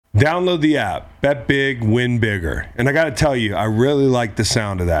Download the app, bet big, win bigger. And I got to tell you, I really like the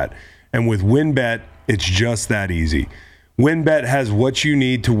sound of that. And with WinBet, it's just that easy. WinBet has what you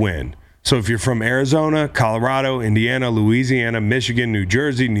need to win. So if you're from Arizona, Colorado, Indiana, Louisiana, Michigan, New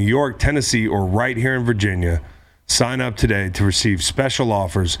Jersey, New York, Tennessee, or right here in Virginia, sign up today to receive special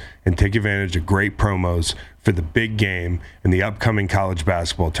offers and take advantage of great promos for the big game and the upcoming college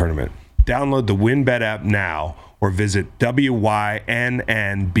basketball tournament. Download the WinBet app now or visit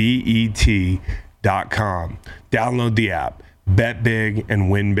wynnbet.com. Download the app, bet big,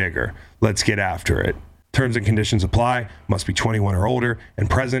 and win bigger. Let's get after it. Terms and conditions apply. Must be 21 or older and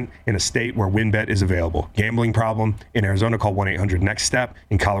present in a state where WinBet is available. Gambling problem? In Arizona, call 1-800-NEXT-STEP.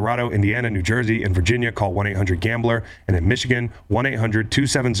 In Colorado, Indiana, New Jersey, and Virginia, call 1-800-GAMBLER. And in Michigan,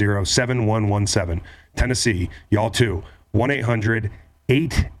 1-800-270-7117. Tennessee, y'all too,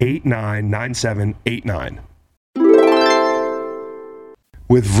 1-800-889-9789.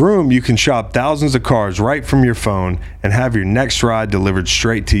 With Vroom, you can shop thousands of cars right from your phone and have your next ride delivered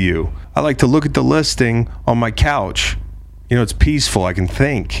straight to you. I like to look at the listing on my couch. You know, it's peaceful. I can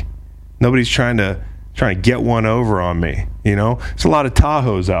think. Nobody's trying to get one over on me. You know, there's a lot of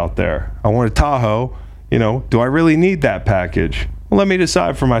Tahoes out there. I want a Tahoe. You know, do I really need that package? Well, let me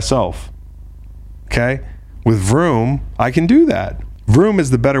decide for myself. Okay? With Vroom, I can do that. Vroom is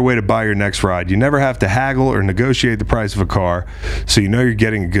the better way to buy your next ride. You never have to haggle or negotiate the price of a car, so you know you're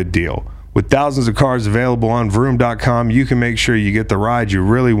getting a good deal. With thousands of cars available on Vroom.com, you can make sure you get the ride you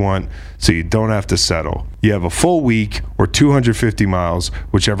really want so you don't have to settle. You have a full week or 250 miles,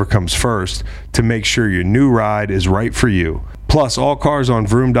 whichever comes first, to make sure your new ride is right for you. Plus, all cars on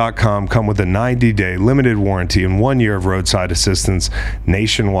Vroom.com come with a 90-day limited warranty and 1 year of roadside assistance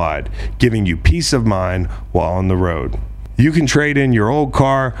nationwide, giving you peace of mind while on the road. You can trade in your old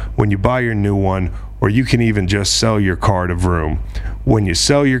car when you buy your new one, or you can even just sell your car to Vroom. When you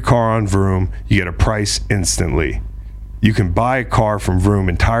sell your car on Vroom, you get a price instantly. You can buy a car from Vroom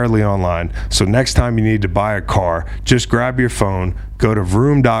entirely online, so next time you need to buy a car, just grab your phone, go to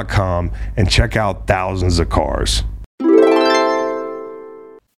Vroom.com, and check out thousands of cars.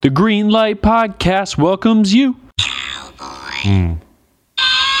 The Green Light Podcast welcomes you. Cowboy.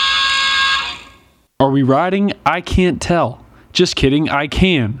 Are we riding? I can't tell. Just kidding, I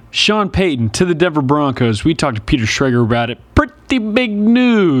can. Sean Payton to the Denver Broncos. We talked to Peter Schrager about it. Pretty big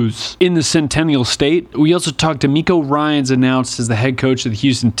news in the Centennial State. We also talked to DeMeco Ryans announced as the head coach of the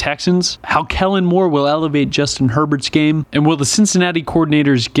Houston Texans. How Kellen Moore will elevate Justin Herbert's game. And will the Cincinnati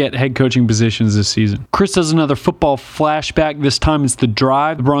coordinators get head coaching positions this season? Chris does another football flashback. This time it's The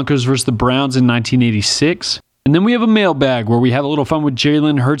Drive. The Broncos versus the Browns in 1986. And then we have a mailbag where we have a little fun with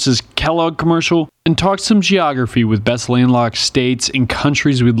Jalen Hurts' Kellogg commercial and talk some geography with best landlocked states and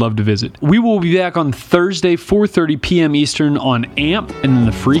countries we'd love to visit. We will be back on Thursday, 4:30 p.m. Eastern on AMP, and then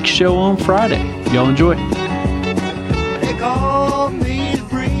the Freak Show on Friday. Y'all enjoy. They call me the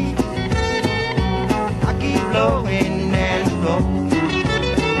freak. I keep blowing and blowing.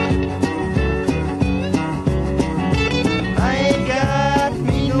 I ain't got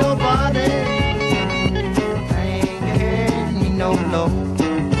me nobody. No, no.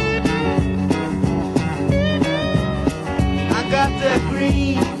 I got the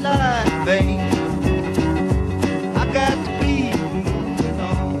green light, babe. I got to be moving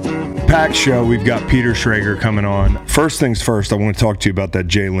on. Packed show. We've got Peter Schrager coming on. First things first, I want to talk to you about that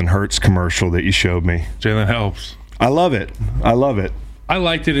Jalen Hurts commercial that you showed me. Jalen helps. I love it. I love it. I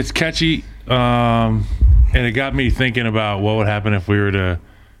liked it. It's catchy, and it got me thinking about what would happen if we were to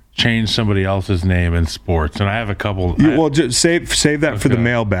change somebody else's name in sports. And I have a couple. Well, just save that for the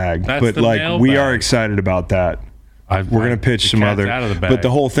mailbag. That's but the mailbag. We are excited about that. We're going to pitch some other. Out of the bag. But the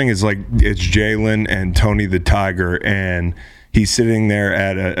whole thing is it's Jalen and Tony the Tiger, and he's sitting there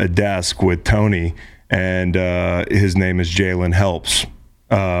at a desk with Tony, and his name is Jalen Helps.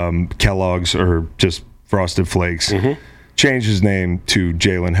 Kellogg's or just Frosted Flakes. Mm-hmm. Changed his name to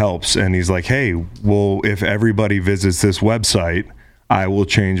Jalen Helps, and he's like, hey, well, if everybody visits this website, I will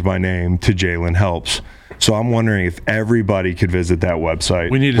change my name to Jalen Helps. So I'm wondering if everybody could visit that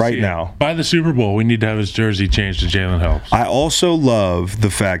website right now. By the Super Bowl, we need to have his jersey changed to Jalen Helps. I also love the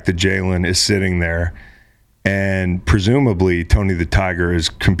fact that Jalen is sitting there, and presumably Tony the Tiger is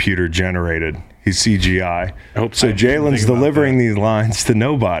computer generated. He's CGI. So Jalen's delivering these lines to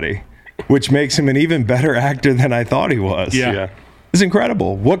nobody, which makes him an even better actor than I thought he was. Yeah. It's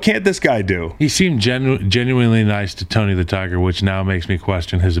incredible. What can't this guy do? He seemed genuinely nice to Tony the Tiger, which now makes me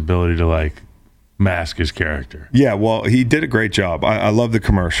question his ability to mask his character. Yeah, well, he did a great job. I love the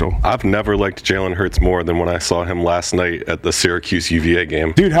commercial. I've never liked Jalen Hurts more than when I saw him last night at the Syracuse UVA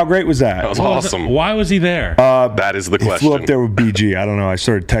game. Dude, how great was that? That was awesome. Why was he there? That is the He question. flew up there with BG. I don't know. I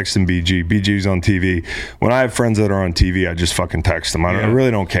started texting BG. BG's on TV. When I have friends that are on TV, I just fucking text them. I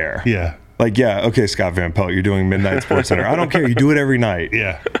really don't care. Yeah. Like, yeah, okay, Scott Van Pelt, you're doing Midnight Sports Center. I don't care. You do it every night.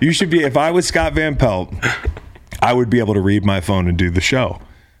 Yeah. You should be. If I was Scott Van Pelt, I would be able to read my phone and do the show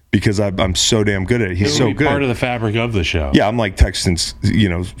because I'm so damn good at it. He's It so would be good. part of the fabric of the show. Yeah, I'm like texting,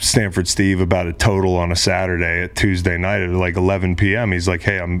 Stanford Steve about a total on a Saturday at Tuesday night at like 11 p.m. He's like,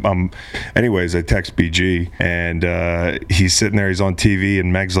 hey, I'm. Anyways, I text BG and he's sitting there. He's on TV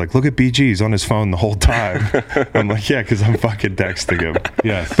and Meg's like, look at BG. He's on his phone the whole time. I'm like, yeah, because I'm fucking texting him.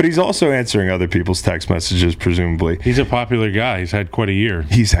 Yes. But he's also answering other people's text messages, presumably. He's a popular guy. He's had quite a year.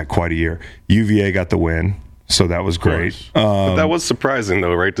 He's had quite a year. UVA got the win. So that was great. But that was surprising,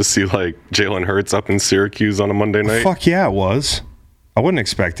 though, right? To see like Jalen Hurts up in Syracuse on a Monday night. Fuck yeah, it was. I wasn't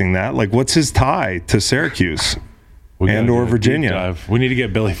expecting that. Like, what's his tie to Syracuse We gotta and do or a deep Virginia? dive. We need to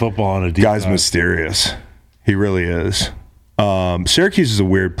get Billy Football on a deep Guy's dive. mysterious. He really is. Syracuse is a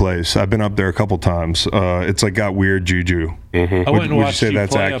weird place. I've been up there a couple times. It's like got weird juju. I went and would you watched say you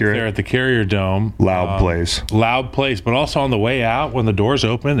that's play accurate? up there at the Carrier Dome. Loud place. Loud place, but also on the way out, when the doors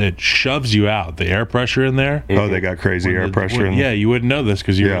open, it shoves you out. The air pressure in there. Oh, they got crazy air pressure in Yeah, there. you wouldn't know this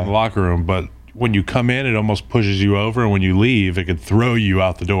because you're Yeah. in the locker room, but when you come in, it almost pushes you over, and when you leave, it could throw you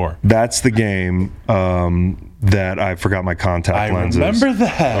out the door. That's the game that I forgot my contact I lenses. remember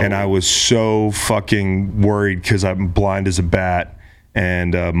that. And I was so fucking worried because I'm blind as a bat.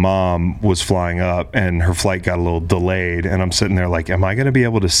 And mom was flying up and her flight got a little delayed. And I'm sitting there like, am I going to be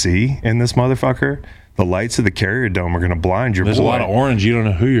able to see in this motherfucker? The lights of the Carrier Dome are going to blind your There's boy. a lot of orange. You don't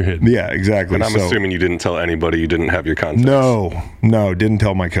know who you're hitting. Yeah, exactly. And I'm So- assuming you didn't tell anybody you didn't have your contacts. No, didn't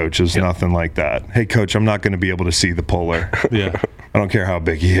tell my coaches, nothing like that. Hey, coach, I'm not going to be able to see the puller. Yeah. I don't care how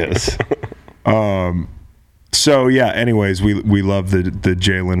big he is. So yeah. Anyways, we love the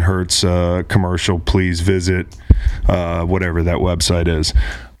Jalen Hurts commercial. Please visit whatever that website is.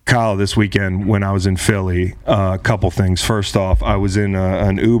 Kyle, this weekend when I was in Philly, a couple things. First off, I was in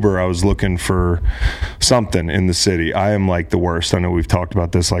an Uber. I was looking for something in the city. I am like the worst. I know we've talked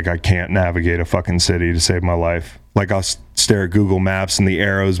about this. Like I can't navigate a fucking city to save my life. Like I'll stare at Google Maps and the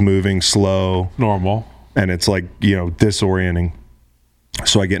arrow's moving slow. Normal. And it's like, disorienting.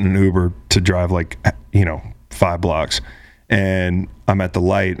 So I get in an Uber to drive 5 blocks. And I'm at the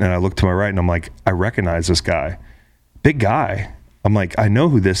light and I look to my right and I'm like, I recognize this guy. Big guy. I'm like, I know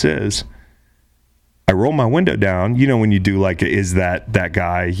who this is. I roll my window down. You know when you do like a, is that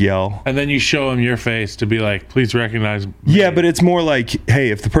guy yell? And then you show him your face to be like, please recognize me. Yeah, but it's more like, hey,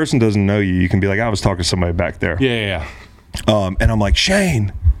 if the person doesn't know you, you can be like, I was talking to somebody back there. Yeah. And I'm like,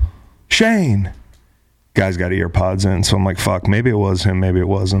 Shane. Guy's got earpods in. So I'm like, fuck, maybe it was him, maybe it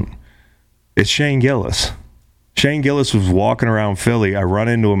wasn't. It's Shane Gillis. Shane Gillis was walking around Philly. I run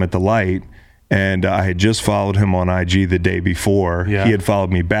into him at the light. And I had just followed him on IG the day before. Yeah. He had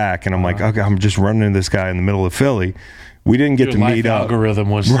followed me back. And I'm like, okay, I'm just running into this guy in the middle of Philly. We didn't get Your to life meet up. algorithm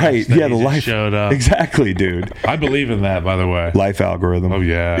was right. such that Yeah, he the just life showed up. Exactly, dude. I believe in that, by the way. Life algorithm. Oh,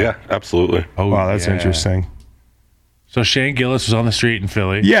 yeah. Yeah, absolutely. Oh, Wow, that's yeah. interesting. So Shane Gillis was on the street in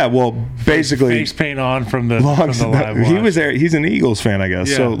Philly. Yeah, well, basically, Face paint on from the long, live he watch. was there. He's an Eagles fan, I guess.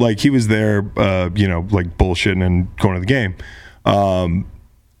 Yeah. So like he was there, like bullshitting and going to the game.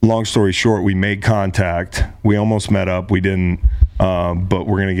 Long story short, we made contact. We almost met up. We didn't, but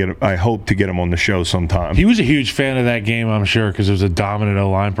we're gonna I hope to get him on the show sometime. He was a huge fan of that game, I'm sure, because it was a dominant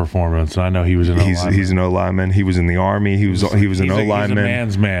O-line performance. And I know he was an O-lineman. He's an O lineman. He was in the Army. He was an he's O a lineman.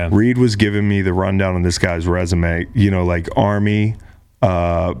 man's man. Reed was giving me the rundown on this guy's resume. Like Army,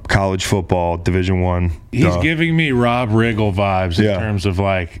 college football, Division I. He's giving me Rob Riggle vibes in Yeah. terms of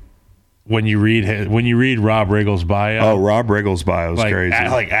like when you read Rob Riggle's bio. Oh, Rob Riggle's bio is like, crazy.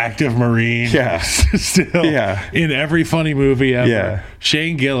 like active Marine. Yeah. Still. Yeah. In every funny movie ever. Yeah.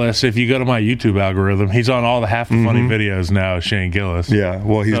 Shane Gillis, if you go to my YouTube algorithm, he's on all the half the funny videos now, Shane Gillis. Yeah,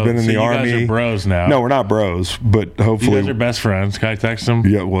 well, he's been in the you Army. guys are bros now. No, we're not bros, but You hopefully. guys are best friends. Can I text him?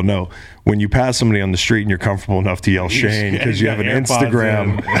 Yeah, well, no. When you pass somebody on the street and you're comfortable enough to yell Shane because he's you got have an AirPods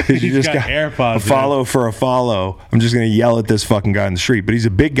Instagram, in. you He's just got got AirPods a follow for a follow. I'm just going to yell at this fucking guy in the street, but he's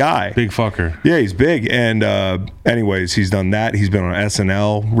a big guy. Big fucker. Yeah, he's big. And anyways, he's done that. He's been on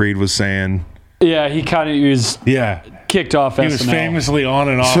SNL, Reed was saying. Yeah, he was Yeah. kicked off He SNL. was famously on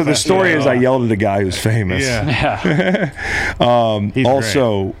and off. So the story is I SNL. yelled at a guy who's famous. Yeah. Yeah. He's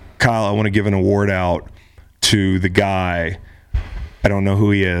Also, Kyle, I want to give an award out to the guy. I don't know who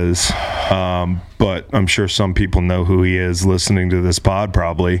he is, but I'm sure some people know who he is listening to this pod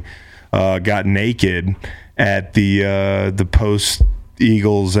probably. got naked at the post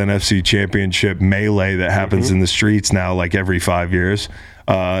Eagles NFC Championship melee that happens in the streets now, like every 5 years.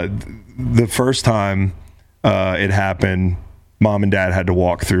 The first time it happened, Mom and Dad had to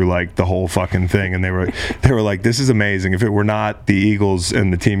walk through like the whole fucking thing, and they were like, "This is amazing. If it were not the Eagles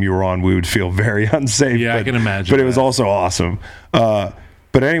and the team you were on, we would feel very unsafe." Yeah, I can imagine. But it was also awesome.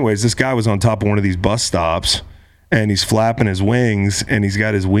 But anyways, this guy was on top of one of these bus stops, and he's flapping his wings, and he's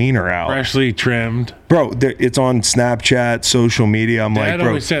got his wiener out. Freshly trimmed. Bro, it's on Snapchat, social media. I'm like, Dad bro.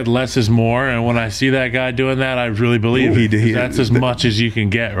 always said less is more, and when I see that guy doing that, I really believe it. 'Cause that's as much as you can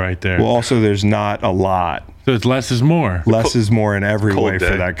get right there. Well, also, there's not a lot. So it's less is more. Less is more in every way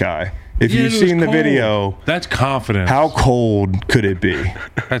for that guy. If Yeah, you've it was seen the cold. video, That's confidence. how cold could it be?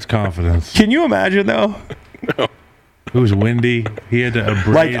 That's confidence. Can you imagine, though? It was windy. He had to abrade.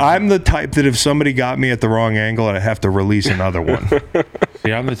 Like, I'm the type that if somebody got me at the wrong angle, I'd have to release another one.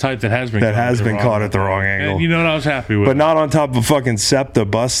 See, I'm the type that has been caught at the wrong angle. And you know what I was happy with? But not on top of a fucking SEPTA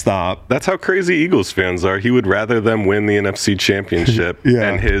bus stop. That's how crazy Eagles fans are. He would rather them win the NFC Championship Yeah.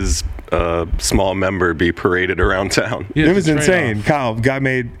 and his small member be paraded around town. Yeah, It it's was a insane. trade-off. Kyle, guy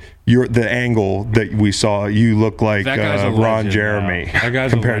made the angle that we saw. You look like That guy's a Ron legend Jeremy now. That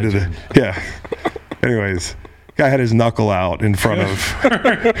guy's a compared to the legend. yeah. Anyways, guy had his knuckle out in front of.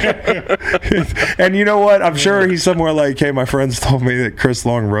 And you know what? I'm sure he's somewhere like, hey, my friends told me that Chris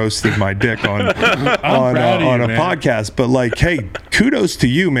Long roasted my dick on proud of on you, a man. podcast. But like, hey, kudos to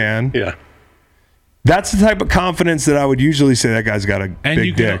you, man. Yeah. That's the type of confidence that I would usually say that guy's got a And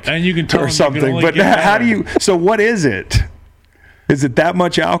big dick you can tell him or you can something. only But get how do better. you? So what is it? Is it that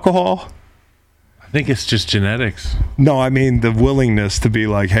much alcohol? I think it's just genetics. No, I mean the willingness to be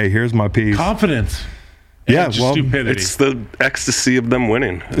like, hey, here's my piece. Confidence. Yeah, And just well, stupidity. It's the ecstasy of them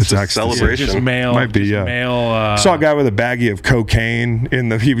winning. It's just ecstasy. celebration. just male. Might be, just yeah. Male. I saw a guy with a baggie of cocaine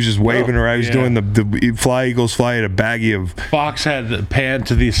he was just waving around. He was yeah. doing the Fly Eagles fly at a baggie of. Fox had panned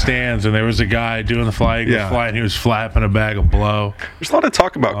to these stands, and there was a guy doing the Fly Eagles Yeah. fly, and he was flapping a bag of blow. There's a lot of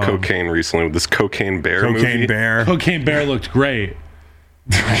talk about cocaine recently with this Cocaine Bear movie. Cocaine Bear. Cocaine Bear looked great.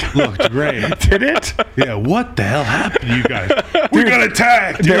 Looked great. Did it? Yeah, what the hell happened to you guys? We got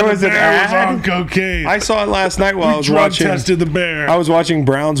attacked. there The was an bear was ad? on cocaine. I saw it last night while I was drug watching. tested the bear. I was watching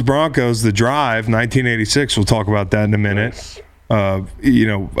Browns Broncos, The Drive, 1986. We'll talk about that in a minute.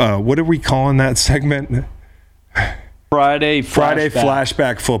 What are we calling that segment? Friday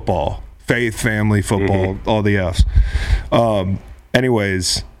Flashback football, faith, family football, all the F's.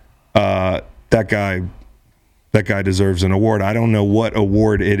 Anyways, that guy deserves an award. I don't know what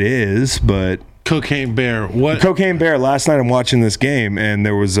award it is, but Cocaine Bear. What? Cocaine Bear. Last night I'm watching this game, and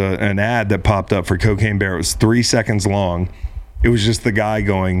there was an ad that popped up for Cocaine Bear. It was 3 seconds long. It was just the guy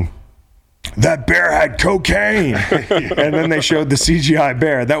going, "That bear had cocaine," and then they showed the CGI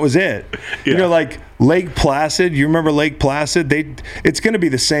bear. That was it. Yeah. Like Lake Placid. You remember Lake Placid? It's going to be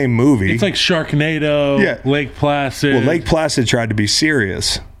the same movie. It's like Sharknado. Yeah. Lake Placid. Well, Lake Placid tried to be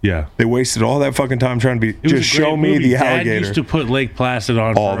serious. Yeah. They wasted all that fucking time trying to be. It was Just a great show me movie. the Dad alligator. used to put Lake Placid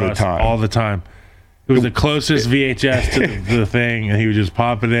on All for the us time. all the time. It was the closest VHS to the thing, and he would just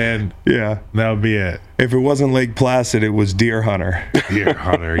pop it in. Yeah. That would be it. If it wasn't Lake Placid, it was Deer Hunter. Deer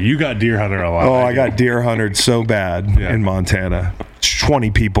Hunter. You got Deer Hunter a lot. Oh, I got deer hunted so bad in Montana. 20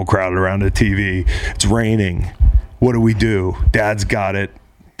 people crowded around the TV. It's raining. What do? Dad's got it.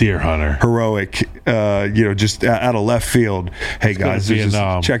 Deer Hunter. Heroic, just out of left field. Hey, guys, go to just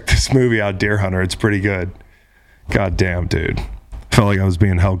Vietnam. check this movie out, Deer Hunter. It's pretty good. God damn, dude. Felt like I was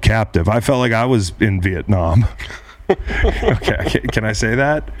being held captive. I felt like I was in Vietnam. Okay, can I say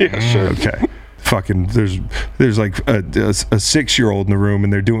that? Yeah, sure. Okay. Fucking, there's like a 6-year-old in the room,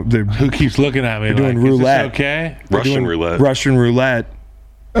 and they're Who keeps looking at me like, doing is roulette. this okay? Russian roulette. Russian roulette.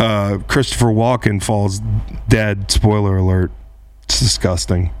 Christopher Walken falls dead. Spoiler alert. It's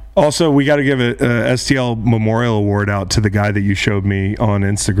disgusting. Also, we got to give a STL Memorial Award out to the guy that you showed me on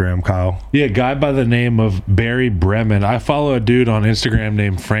Instagram, Kyle. Yeah, a guy by the name of Barry Bremen. I follow a dude on Instagram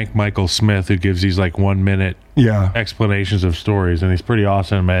named Frank Michael Smith who gives these like 1 minute Yeah. explanations of stories, and he's pretty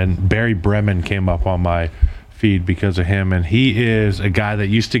awesome. And Barry Bremen came up on my feed because of him, and he is a guy that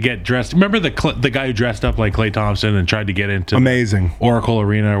used to get dressed. Remember the guy who dressed up like Klay Thompson and tried to get into Amazing. Oracle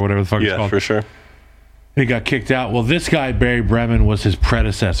Arena or whatever the fuck it's Yeah, called? for sure. He got kicked out. Well, this guy, Barry Bremen, was his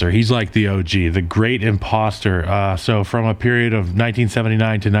predecessor. He's like the OG, the great imposter. So from a period of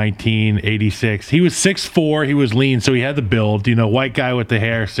 1979 to 1986, he was 6'4", he was lean, so he had the build. White guy with the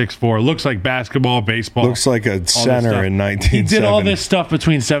hair, 6'4", looks like basketball, baseball. Looks like a center in 1970. He did all this stuff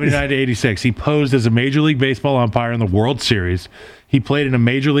between 79 to 86. He posed as a Major League Baseball umpire in the World Series. He played in a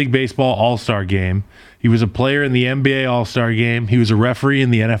Major League Baseball All-Star game. He was a player in the NBA All-Star game. He was a referee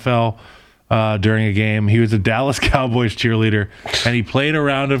in the NFL during a game. He was a Dallas Cowboys cheerleader, and he played a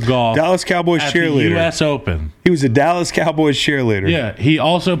round of golf. Dallas Cowboys at cheerleader. The U.S. Open. He was a Dallas Cowboys cheerleader. Yeah. He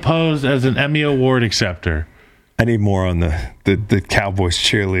also posed as an Emmy Award acceptor. I need more on the Cowboys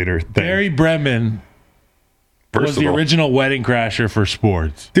cheerleader thing. Barry Bremen was the original wedding crasher for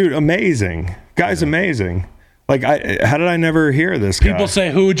sports. Dude, amazing. Guy's amazing. Like, how did I never hear this guy? People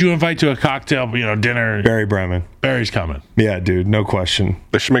say, who would you invite to a cocktail, dinner? Barry Bremen. Barry's coming. Yeah, dude, no question.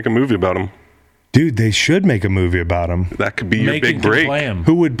 They should make a movie about him. Dude, they should make a movie about him. That could be your big break.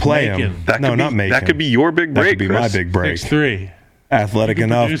 Who would play him? Not Macon. That could be your big break. That could be my big break. 6'3". Athletic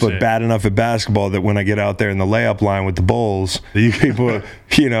enough, but bad enough at basketball that when I get out there in the layup line with the Bulls, people,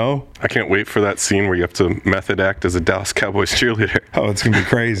 I can't wait for that scene where you have to method act as a Dallas Cowboys cheerleader. Oh, it's going to be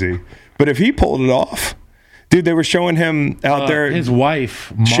crazy. But if he pulled it off, dude, they were showing him out there. His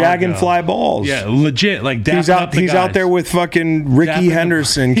wife, Margo, shagging fly balls. Yeah, legit. Like he's out there with fucking Ricky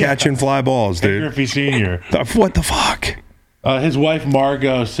Henderson catching fly balls, dude. Griffey Sr. What the fuck? His wife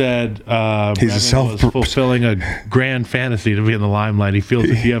Margo said he's was fulfilling a grand fantasy to be in the limelight. He feels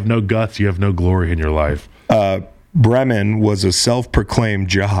if you have no guts, you have no glory in your life. Bremen was a self-proclaimed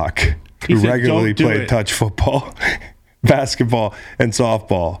jock who regularly played touch football, basketball, and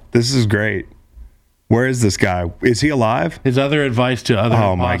softball. This is great. Where is this guy? Is he alive? His other advice to other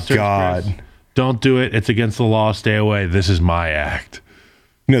oh my imposters, God. Chris, don't do it. It's against the law. Stay away. This is my act.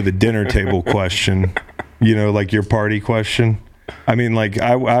 The dinner table question. Like your party question. I mean, like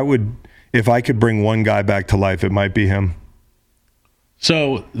I would, if I could bring one guy back to life, it might be him.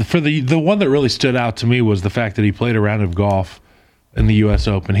 So for the one that really stood out to me was the fact that he played a round of golf in the U.S.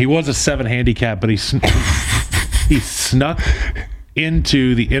 Open. He was a 7 handicap, but he snuck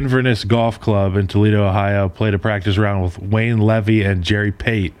into the Inverness Golf Club in Toledo, Ohio, played a practice round with Wayne Levy and Jerry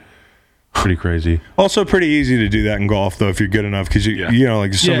Pate. Pretty crazy. Also pretty easy to do that in golf, though, if you're good enough, because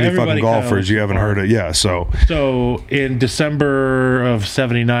like so many fucking golfers, you haven't heard it. Yeah, so in December of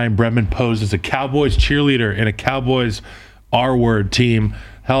 79, Bremen posed as a Cowboys cheerleader in a Cowboys R-word team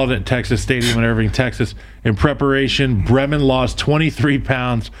held at Texas Stadium in Irving, Texas. In preparation, Bremen lost 23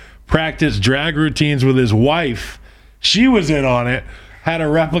 pounds, practiced drag routines with his wife. She was in on it, had a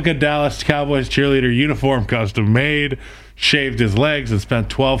replica Dallas Cowboys cheerleader uniform custom made, shaved his legs, and spent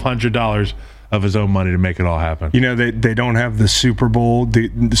 $1,200 of his own money to make it all happen. They don't have the Super Bowl,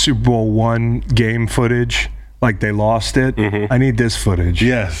 the Super Bowl 1 game footage. Like, they lost it. Mm-hmm. I need this footage.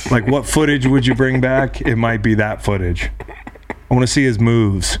 Yes. Like, what footage would you bring back? It might be that footage. I want to see his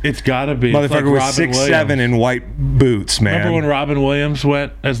moves. It's got to be. Motherfucker was 6'7" in white boots, man. Remember when Robin Williams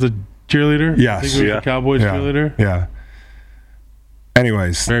went as the cheerleader? Yes. I think he was the Cowboys cheerleader? Yeah.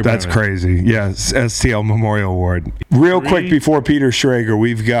 Anyways, that's crazy. Yes, STL Memorial Award. Real quick before Peter Schrager,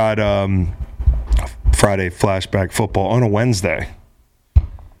 we've got Friday Flashback Football on a Wednesday.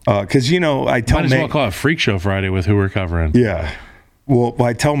 Because, I tell might as well call it Freak Show Friday with who we're covering. Yeah. Well,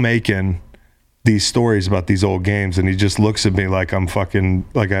 I tell Macon these stories about these old games, and he just looks at me like I'm fucking,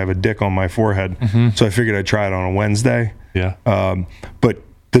 like I have a dick on my forehead. Mm-hmm. So I figured I'd try it on a Wednesday. Yeah. But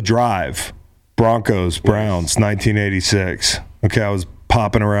The Drive, Broncos, Browns, 1986. Okay, I was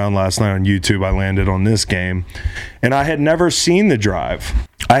popping around last night on YouTube. I landed on this game, and I had never seen The Drive.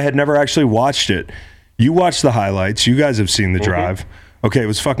 I had never actually watched it. You watched the highlights. You guys have seen The Drive. Okay, it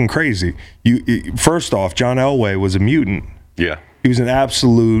was fucking crazy. First off, John Elway was a mutant. Yeah. He was an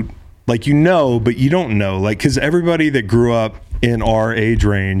absolute, but you don't know. Because everybody that grew up in our age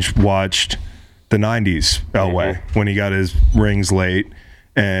range watched the 90s Elway when he got his rings late.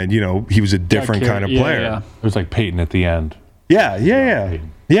 And, he was a different kind of player. Yeah. It was like Payton at the end. Yeah.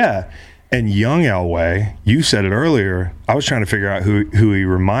 And young Elway, you said it earlier. I was trying to figure out who he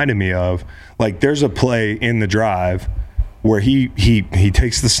reminded me of. Like, there's a play in The Drive where he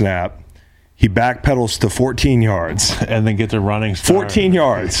takes the snap, he backpedals to 14 yards, and then gets a running start. 14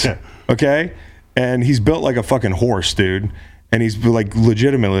 yards, okay? And he's built like a fucking horse, dude. And he's like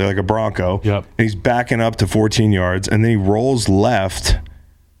legitimately like a Bronco. Yep. And he's backing up to 14 yards, and then he rolls left,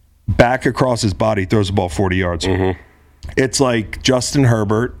 back across his body, throws the ball 40 yards. Mm-hmm. It's like Justin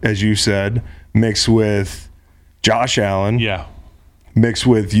Herbert, as you said, mixed with Josh Allen. Yeah. Mixed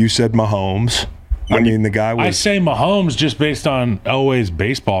with, you said, Mahomes. The guy was. I say Mahomes just based on Elway's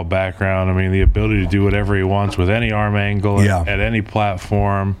baseball background. I mean, the ability to do whatever he wants with any arm angle at any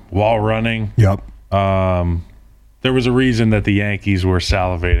platform while running. Yep. There was a reason that the Yankees were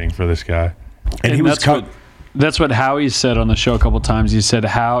salivating for this guy. And he was That's what Howie said on the show a couple times. He said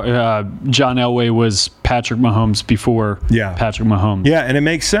how John Elway was Patrick Mahomes before Patrick Mahomes. Yeah, and it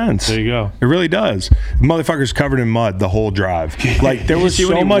makes sense. There you go. It really does. The motherfucker's covered in mud the whole drive. Like there was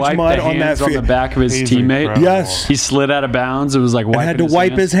so much mud on that on the back of his teammate. Incredible. Yes. He slid out of bounds. It was like wiping had to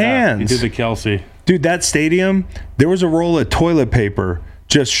wipe his hands. He did the Kelsey. Dude, that stadium, there was a roll of toilet paper,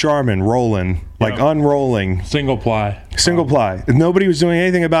 just Charmin rolling, like unrolling. Single ply. Nobody was doing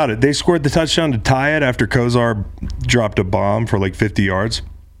anything about it. They scored the touchdown to tie it after Kozar dropped a bomb for like 50 yards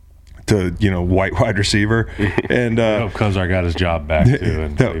to, white wide receiver. And I hope Kozar got his job back too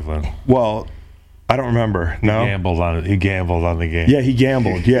in Cleveland. Well, I don't remember. No. He gambled on the game. Yeah, he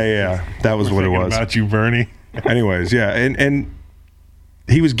gambled. Yeah. That was what it was. About you, Bernie. Anyways, yeah. And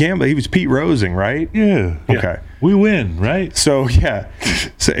he was gambling. He was Pete Rosing, right? Yeah. Okay. We win, right? So, yeah.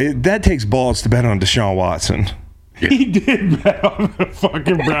 That takes balls to bet on Deshaun Watson. Yeah. He did bet on the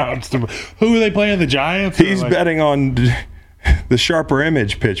fucking Browns. Who are they playing? The Giants? He's betting on the sharper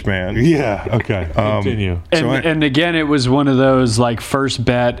image pitch, man. Yeah. Okay. Continue. And again, it was one of those like first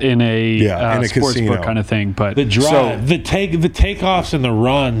bet in a sports book kind of thing. But the drive, the takeoffs and the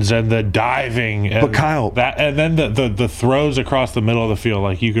runs and the diving. And but Kyle, and then the throws across the middle of the field,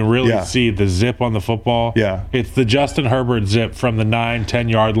 like you can really see the zip on the football. Yeah. It's the Justin Herbert zip from the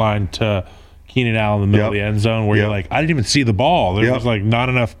 9-10 yard line to Keenan Allen in the middle of the end zone where you're like, I didn't even see the ball. There was like not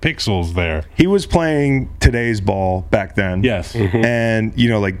enough pixels there. He was playing today's ball back then. Yes. Mm-hmm.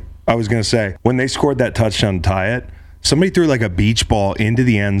 And, like I was going to say, when they scored that touchdown to tie it, somebody threw like a beach ball into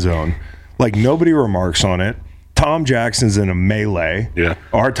the end zone. Like nobody remarks on it. Tom Jackson's in a melee. Yeah.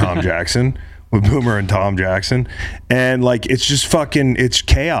 Our Tom Jackson. With Boomer and Tom Jackson. And like it's just it's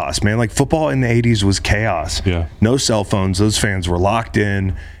chaos, man. Like football in the 80s was chaos. Yeah. No cell phones. Those fans were locked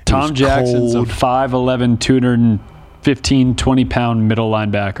in. Tom Jackson's a 5'11", 215, 20-pound middle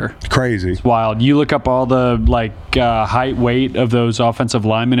linebacker. Crazy. It's wild. You look up all the height, weight of those offensive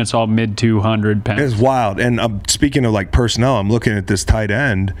linemen, it's all mid 200 pounds. It's wild. And speaking of like personnel, I'm looking at this tight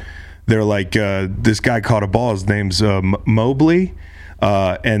end. They're like, this guy caught a ball. His name's Mobley.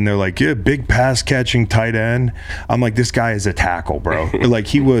 And they're like, big pass catching tight end. I'm like, this guy is a tackle, bro. Like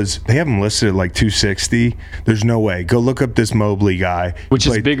they have him listed at like 260. There's no way. Go look up this Mobley guy. Which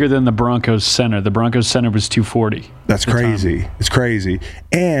is bigger than the Broncos center. The Broncos center was 240. That's crazy. It's crazy.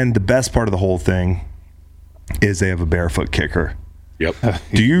 And the best part of the whole thing is they have a barefoot kicker. Yep.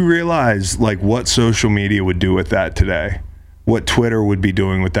 Do you realize like what social media would do with that today? What Twitter would be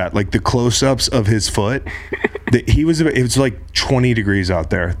doing with that? Like the close-ups of his foot. It was like 20 degrees out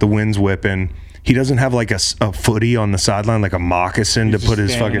there. The wind's whipping. He doesn't have like a footy on the sideline, like a moccasin to put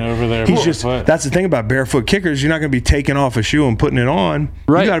his fucking. Over there he's just. That's the thing about barefoot kickers. You're not going to be taking off a shoe and putting it on.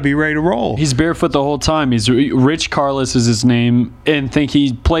 Right. You got to be ready to roll. He's barefoot the whole time. He's Rich Carlos is his name, and think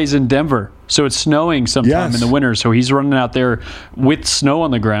he plays in Denver. So it's snowing sometime in the winter. So he's running out there with snow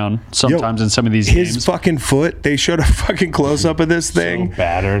on the ground sometimes in some of these games. His fucking foot, they showed a fucking close-up of this thing. So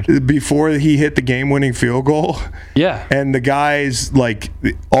battered. Before he hit the game-winning field goal. Yeah. And the guy's, like,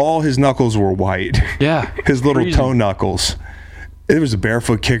 all his knuckles were white. Yeah. His little toe knuckles. It was a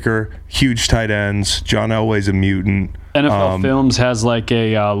barefoot kicker, huge tight ends. John Elway's a mutant. NFL Films has like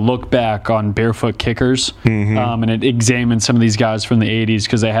a look back on barefoot kickers, and it examines some of these guys from the 80s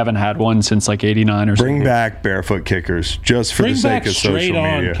because they haven't had one since like 89 or something. Bring back barefoot kickers just for the sake of social media. Bring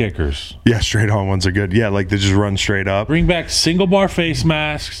back straight-on kickers. Yeah, straight-on ones are good. Yeah, like they just run straight up. Bring back single-bar face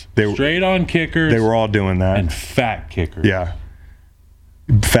masks, straight-on kickers. They were all doing that. And fat kickers. Yeah.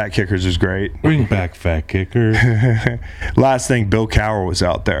 Fat kickers is great. Bring back fat kickers. Last thing, Bill Cowher was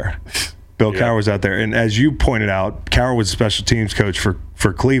out there. Cowher was out there. And as you pointed out, Cowher was a special teams coach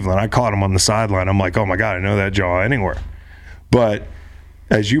for Cleveland. I caught him on the sideline. I'm like, oh, my God, I know that jaw anywhere. But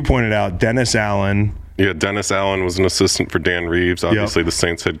as you pointed out, Dennis Allen. Yeah, Dennis Allen was an assistant for Dan Reeves, obviously the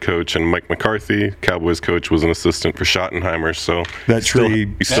Saints head coach, and Mike McCarthy, Cowboys coach, was an assistant for Schottenheimer. So that tree,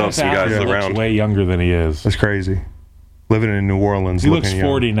 you still have some guys around. Way younger than he is. That's crazy. Living in New Orleans. He looks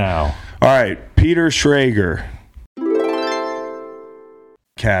 40 now. All right, Peter Schrager.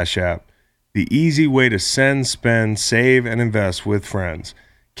 Cash App. The easy way to send, spend, save, and invest with friends.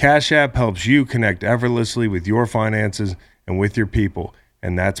 Cash App helps you connect effortlessly with your finances and with your people,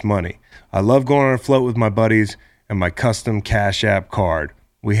 and that's money. I love going on a float with my buddies and my custom Cash App card.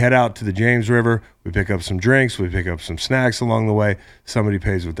 We head out to the James River, we pick up some drinks, we pick up some snacks along the way. Somebody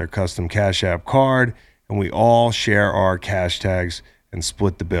pays with their custom Cash App card, and we all share our cash tags and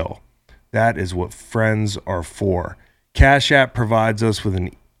split the bill. That is what friends are for. Cash App provides us with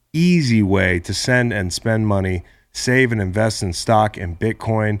an easy way to send and spend money, save and invest in stock and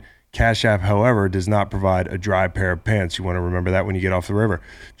Bitcoin. Cash App, however, does not provide a dry pair of pants. You want to remember that when you get off the river.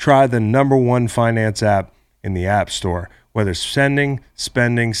 Try the #1 finance app in the App Store. Whether sending,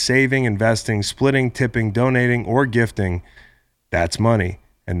 spending, saving, investing, splitting, tipping, donating, or gifting, that's money,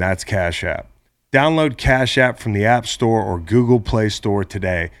 and that's Cash App. Download Cash App from the App Store or Google Play Store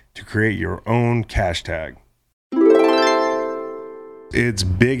today to create your own cash tag. It's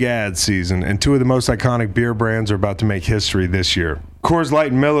big ad season, and two of the most iconic beer brands are about to make history this year. Coors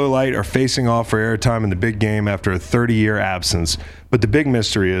Light and Miller Lite are facing off for airtime in the big game after a 30-year absence. But the big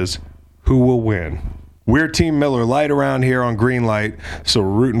mystery is, who will win? We're Team Miller Lite around here on Greenlight, so we're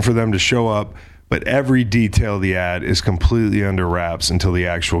rooting for them to show up. But every detail of the ad is completely under wraps until the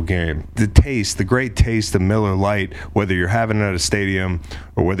actual game. The great taste of Miller Lite, whether you're having it at a stadium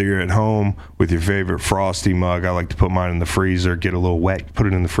or whether you're at home with your favorite Frosty mug. I like to put mine in the freezer, get a little wet, put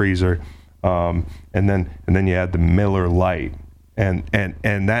it in the freezer, and then you add the Miller Lite, and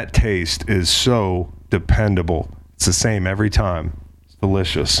that taste is so dependable. It's the same every time. It's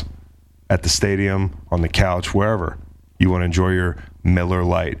delicious. At the stadium, on the couch, wherever you want to enjoy your Miller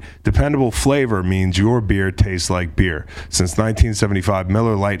Lite. Dependable flavor means your beer tastes like beer. Since 1975,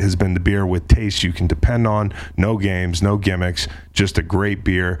 Miller Lite has been the beer with taste you can depend on. No games, no gimmicks, just a great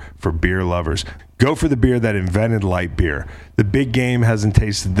beer for beer lovers. Go for the beer that invented light beer. The big game hasn't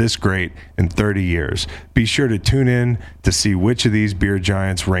tasted this great in 30 years. Be sure to tune in to see which of these beer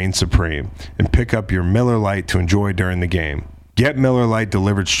giants reign supreme and pick up your Miller Lite to enjoy during the game. Get Miller Lite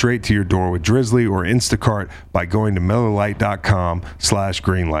delivered straight to your door with Drizzly or Instacart by going to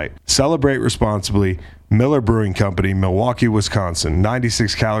MillerLite.com/Greenlight. Celebrate responsibly. Miller Brewing Company, Milwaukee, Wisconsin.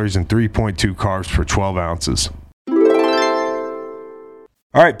 96 calories and 3.2 carbs per 12 ounces.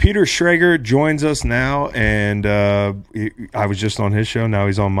 All right, Peter Schrager joins us now, and I was just on his show. Now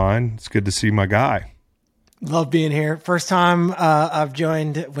he's on mine. It's good to see my guy. Love being here. First time I've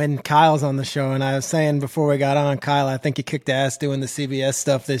joined when Kyle's on the show, and I was saying before we got on, Kyle, I think you kicked ass doing the CBS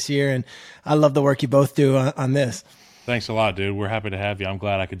stuff this year, and I love the work you both do on this. Thanks a lot, dude. We're happy to have you. I'm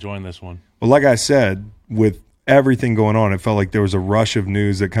glad I could join this one. Well, like I said, with everything going on, it felt like there was a rush of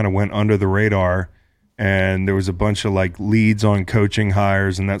news that kind of went under the radar, and there was a bunch of like leads on coaching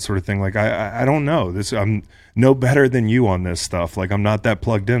hires and that sort of thing. Like I don't know. I'm no better than you on this stuff. Like I'm not that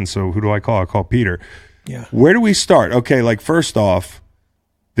plugged in. So who do I call? I call Peter. Yeah. Where do we start? Okay, like first off,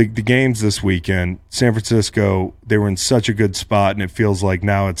 the games this weekend, San Francisco, they were in such a good spot, and it feels like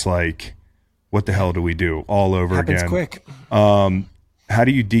now it's like, what the hell do we do all over Happens again? Quick. How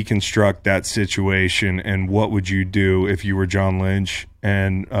do you deconstruct that situation, and what would you do if you were John Lynch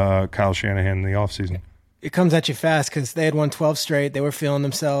and Kyle Shanahan in the offseason? It comes at you fast because they had won 12 straight. They were feeling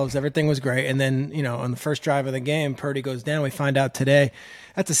themselves. Everything was great. And then, on the first drive of the game, Purdy goes down. We find out today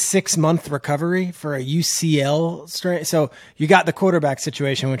that's a 6-month recovery for a UCL strain. So you got the quarterback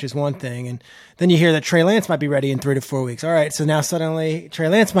situation, which is one thing. And then you hear that Trey Lance might be ready in 3 to 4 weeks. All right, so now suddenly Trey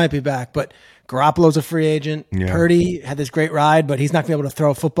Lance might be back. But Garoppolo's a free agent. Yeah. Purdy had this great ride, but he's not going to be able to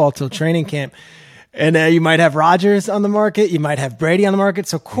throw a football till training camp. And you might have Rodgers on the market. You might have Brady on the market.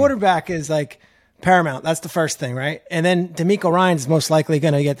 So quarterback is like paramount. That's the first thing, right? And then DeMeco Ryans is most likely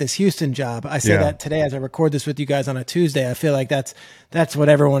going to get this Houston job. I say that today as I record this with you guys on a Tuesday. I feel like that's what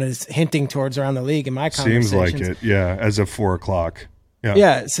everyone is hinting towards around the league in my conversations. Seems like it, yeah, as of 4 o'clock.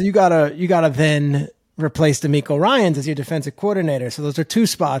 Yeah, so you gotta then replace DeMeco Ryans as your defensive coordinator. So those are 2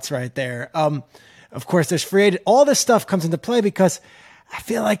 spots right there. Of course, there's free agent. All this stuff comes into play because I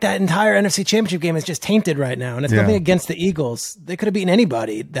feel like that entire NFC Championship game is just tainted right now. And it's nothing against the Eagles. They could have beaten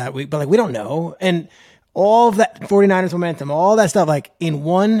anybody that week, but we don't know. And all of that 49ers momentum, all that stuff, in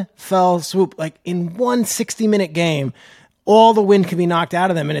one fell swoop, in one 60-minute game, all the wind can be knocked out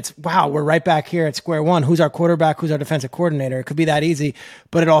of them. And it's, wow, we're right back here at square one. Who's our quarterback? Who's our defensive coordinator? It could be that easy,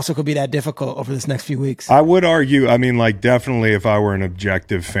 but it also could be that difficult over this next few weeks. I would argue, definitely if I were an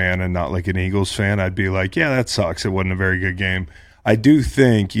objective fan and not like an Eagles fan, I'd be like, yeah, that sucks. It wasn't a very good game. I do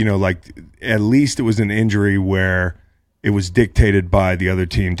think, at least it was an injury where it was dictated by the other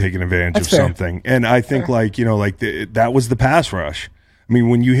team taking advantage of something. And I think that was the pass rush. I mean,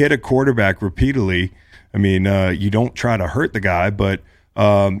 when you hit a quarterback repeatedly, you don't try to hurt the guy, but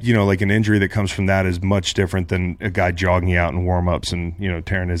an injury that comes from that is much different than a guy jogging out in warm-ups and,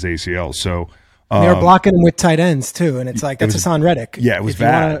 tearing his ACL. So they were blocking him with tight ends too. And it's that's Hassan Reddick. Yeah, it was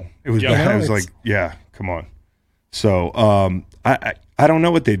bad. It was bad. It was come on. So I don't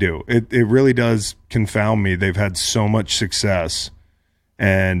know what they do. It really does confound me. They've had so much success,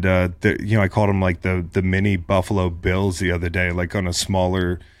 and I called them like the mini Buffalo Bills the other day, like on a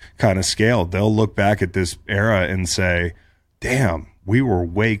smaller kind of scale. They'll look back at this era and say, damn, we were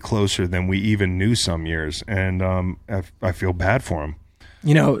way closer than we even knew some years. And I feel bad for them.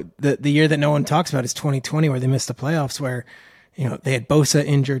 You know, the year that no one talks about is 2020, where they missed the playoffs, where, you know, they had Bosa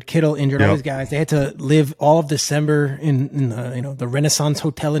injured, Kittle injured, all these guys. They had to live all of December in the, you know, the Renaissance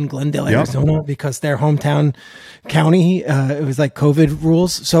Hotel in Glendale, Arizona, because their hometown county, it was like COVID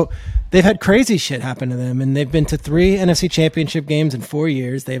rules. So they've had crazy shit happen to them, and they've been to 3 NFC Championship games in 4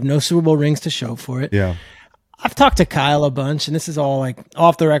 years. They have no Super Bowl rings to show for it. Yeah. I've talked to Kyle a bunch, and this is all like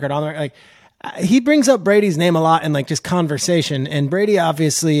off the record, on the like, he brings up Brady's name a lot in like just conversation. And Brady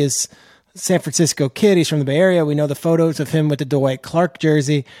obviously is a San Francisco kid. He's from the Bay Area. We know the photos of him with the Dwight Clark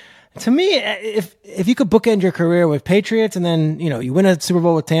jersey. To me, if you could bookend your career with Patriots, and then, you know, you win a Super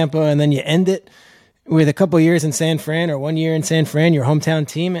Bowl with Tampa, and then you end it with a couple of years in San Fran, or 1 year in San Fran, your hometown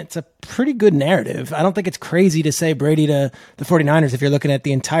team, it's a pretty good narrative. I don't think it's crazy to say Brady to the 49ers if you're looking at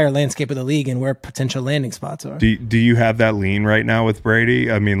the entire landscape of the league and where potential landing spots are. Do you have that lean right now with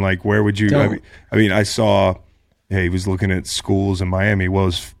Brady? I mean, like, where would you? I mean, I saw, he was looking at schools in Miami. Well,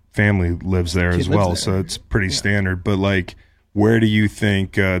 his family lives there as well, so it's pretty standard. But like, where do you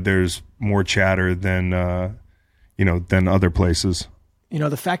think there's more chatter than than other places? You know,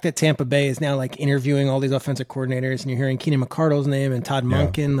 the fact that Tampa Bay is now like interviewing all these offensive coordinators, and you're hearing Keenan McCardle's name and Todd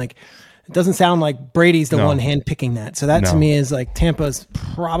Monken, like, it doesn't sound like Brady's the one hand picking that. So that to me is like, Tampa's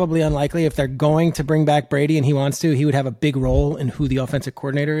probably unlikely. If they're going to bring back Brady and he wants to, he would have a big role in who the offensive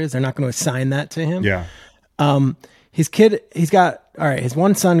coordinator is. They're not going to assign that to him. Yeah. His kid, his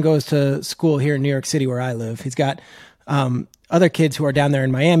one son goes to school here in New York City where I live. He's got other kids who are down there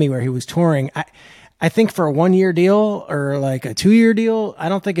in Miami where he was touring. I think for a 1 year deal or like a 2 year deal, I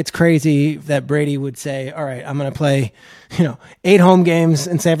don't think it's crazy that Brady would say, all right, I'm going to play, 8 home games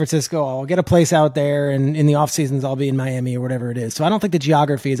in San Francisco. I'll get a place out there, and in the off seasons, I'll be in Miami or whatever it is. So I don't think the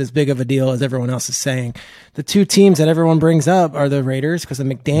geography is as big of a deal as everyone else is saying. The 2 teams that everyone brings up are the Raiders because of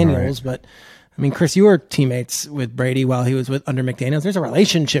McDaniels, but I mean, Chris, you were teammates with Brady while he was under McDaniels. There's a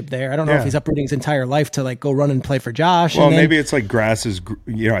relationship there. I don't know if he's uprooting his entire life to like go run and play for Josh. Well, maybe it's like grass is,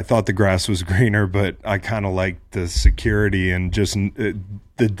 I thought the grass was greener, but I kind of like the security and just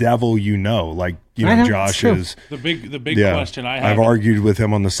the devil, like, Josh is the big question I have. I've argued with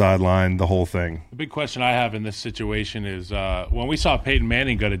him on the sideline, the whole thing. The big question I have in this situation is when we saw Peyton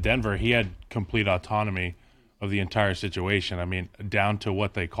Manning go to Denver, he had complete autonomy of the entire situation. I mean, down to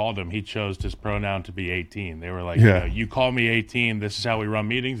what they called him. He chose his pronoun to be 18. They were like, you call me 18. This is how we run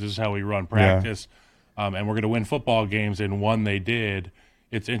meetings. This is how we run practice. And we're going to win football games. And one they did.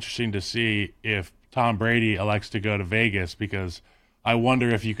 It's interesting to see if Tom Brady elects to go to Vegas, because I wonder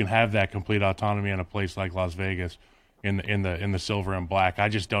if you can have that complete autonomy in a place like Las Vegas in the silver and black. I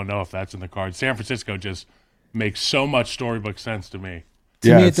just don't know if that's in the cards. San Francisco just makes so much storybook sense to me.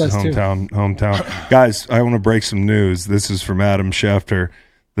 To me, it's hometown. Guys, I want to break some news. This is from Adam Schefter.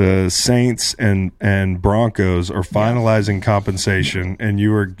 The Saints and Broncos are finalizing compensation, and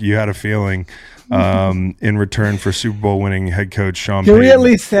you had a feeling in return for Super Bowl winning head coach Sean Payton. Can we at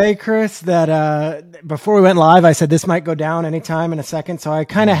least say, Chris, that before we went live, I said this might go down anytime in a second, so I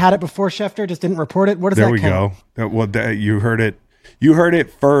kind of had it before Schefter, just didn't report it. What does that count? There we go. Well, you heard it. You heard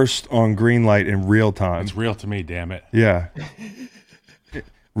it first on Greenlight in real time. It's real to me, damn it. Yeah.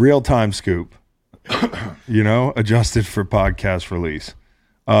 Real-time scoop, adjusted for podcast release.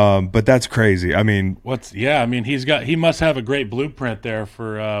 But that's crazy. I mean, he must have a great blueprint there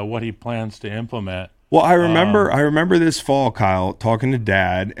for what he plans to implement. Well, I remember this fall, Kyle, talking to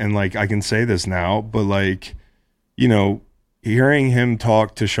Dad, and like, I can say this now, but like, hearing him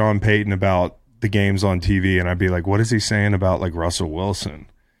talk to Sean Payton about the games on TV, and I'd be like, what is he saying about like Russell Wilson?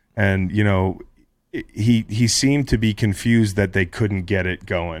 And, he seemed to be confused that they couldn't get it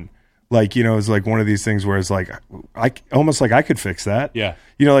going. Like, it's like one of these things where it's like, almost like I could fix that. Yeah.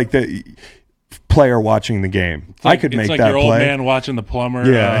 Like the player watching the game. I could make that play. It's like your old man watching the plumber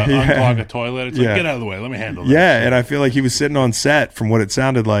unclog a toilet. It's like, get out of the way. Let me handle this. Yeah, and I feel like he was sitting on set from what it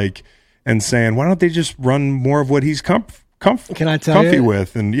sounded like and saying, why don't they just run more of what he's Can I tell comfy you,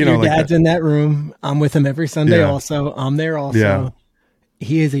 with? And, your like dad's in that room. I'm with him every Sunday also. I'm there also. Yeah.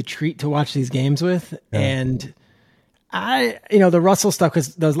 He is a treat to watch these games with. Yeah. And the Russell stuff,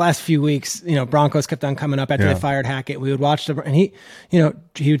 because those last few weeks, Broncos kept on coming up after they fired Hackett. We would watch them, and he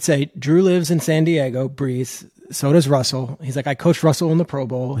would say, Drew lives in San Diego, Breeze. So does Russell. He's like, I coached Russell in the Pro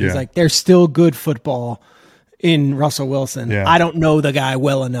Bowl. He's like, there's still good football in Russell Wilson. Yeah. I don't know the guy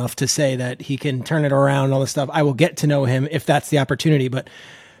well enough to say that he can turn it around and all this stuff. I will get to know him if that's the opportunity. But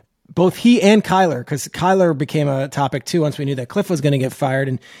both he and Kyler, because Kyler became a topic too once we knew that Cliff was going to get fired,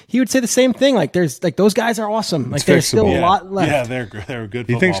 and he would say the same thing. Like, there's like those guys are awesome. Like, there's still a lot left. Yeah, they're good.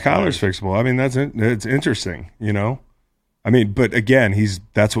 He thinks Kyler's players. fixable. I mean, it's interesting, you know. I mean, but again,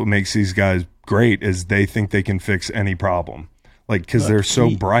 that's what makes these guys great is they think they can fix any problem, like because they're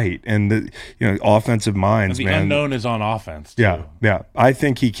so bright and the offensive minds. And the unknown is on offense, too. Yeah. I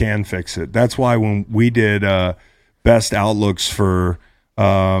think he can fix it. That's why when we did best outlooks for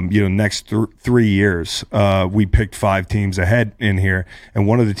next 3 years, we picked 5 teams ahead in here, and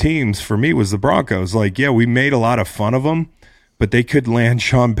one of the teams for me was the Broncos. Like, yeah, we made a lot of fun of them, but they could land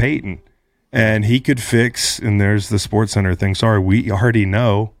Sean Payton. And he could fix, and there's the Sports Center thing. Sorry, we already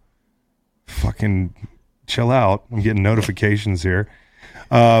know. Fucking chill out. I'm getting notifications here.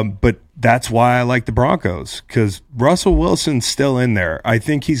 But that's why I like the Broncos, because Russell Wilson's still in there. I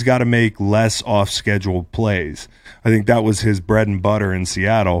think he's got to make less off-schedule plays. I think that was his bread and butter in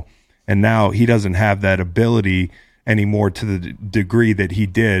Seattle, and now he doesn't have that ability anymore to the degree that he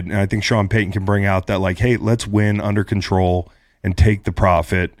did. And I think Sean Payton can bring out that, like, hey, let's win under control and take the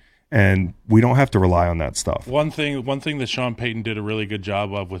profit. And we don't have to rely on that stuff. One thing that Sean Payton did a really good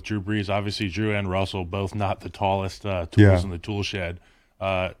job of with Drew Brees, obviously Drew and Russell, both not the tallest tools in the tool shed.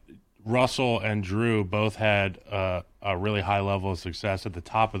 Russell and Drew both had a really high level of success at the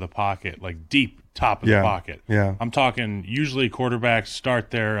top of the pocket, like deep top of the pocket. Yeah. I'm talking usually quarterbacks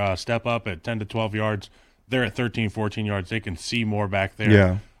start their step up at 10 to 12 yards. They're at 13, 14 yards. They can see more back there.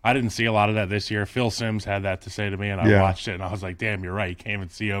 Yeah. I didn't see a lot of that this year. Phil Simms had that to say to me, and I watched it, and I was like, damn, you're right. You can't even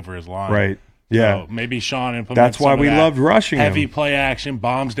see over his line. Right. Yeah. So maybe Sean implements That's why we loved rushing heavy him. play action,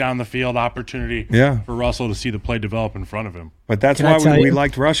 bombs down the field opportunity for Russell to see the play develop in front of him. But that's why we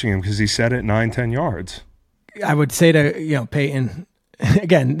liked rushing him, because he set it 9-10 yards. I would say to Peyton,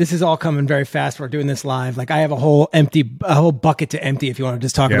 again, this is all coming very fast. We're doing this live. Like, I have a whole bucket to empty if you want to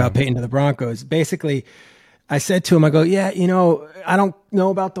just talk about Peyton to the Broncos. Basically, I said to him, I go, I don't know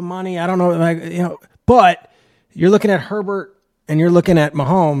about the money. I don't know, but you're looking at Herbert and you're looking at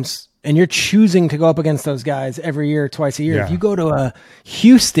Mahomes, and you're choosing to go up against those guys every year, twice a year. Yeah. If you go to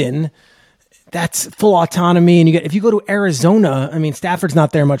Houston, that's full autonomy. And if you go to Arizona, I mean, Stafford's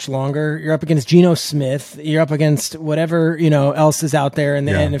not there much longer. You're up against Geno Smith. You're up against whatever, else is out there in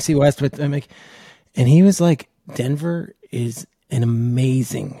the NFC West with them. And he was like, Denver is an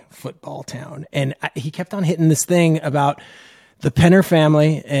amazing football town. And he kept on hitting this thing about the Penner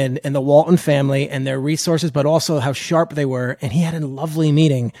family and the Walton family and their resources, but also how sharp they were. And he had a lovely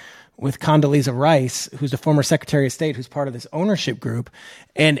meeting with Condoleezza Rice, who's the former Secretary of State, who's part of this ownership group.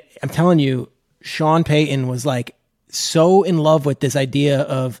 And I'm telling you, Sean Payton was like so in love with this idea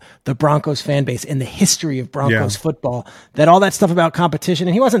of the Broncos fan base and the history of Broncos football, that all that stuff about competition.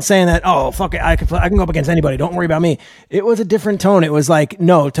 And he wasn't saying that, oh, fuck it, I can go up against anybody. Don't worry about me. It was a different tone. It was like,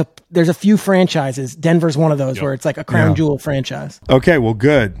 no, there's a few franchises. Denver's one of those where it's like a crown jewel franchise. Okay, well,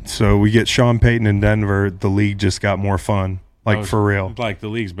 good. So we get Sean Payton in Denver. The league just got more fun. Like, for real. Like, the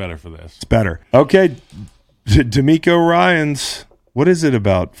league's better for this. It's better. Okay, DeMeco Ryans. What is it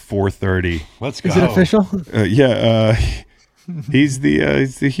about 4:30? Let's go. Is it official? He's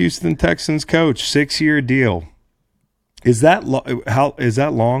the Houston Texans coach. 6-year deal. Is that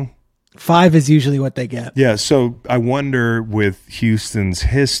long? 5 is usually what they get. Yeah. So I wonder with Houston's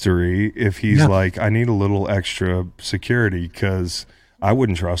history if he's like, I need a little extra security, because I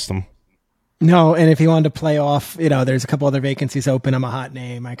wouldn't trust him. No, and if he wanted to play off, there's a couple other vacancies open. I'm a hot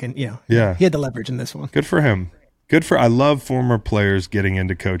name. I can, he had the leverage in this one. Good for him. I love former players getting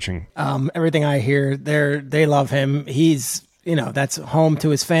into coaching. Everything I hear, they love him. He's, that's home to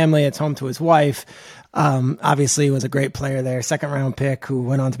his family. It's home to his wife. Obviously he was a great player there. 2nd round pick who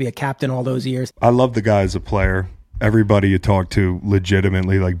went on to be a captain all those years. I love the guy as a player. Everybody you talk to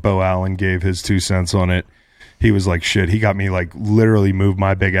legitimately, like Bo Allen gave his 2 cents on it. He was like, shit, he got me like literally moved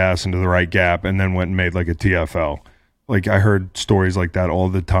my big ass into the right gap and then went and made like a TFL. Like, I heard stories like that all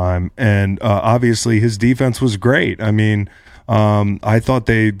the time. And obviously his defense was great. I mean, I thought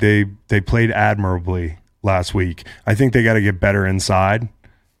they played admirably last week. I think they got to get better inside.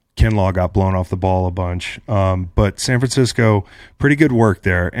 Kinlaw got blown off the ball a bunch. But San Francisco, pretty good work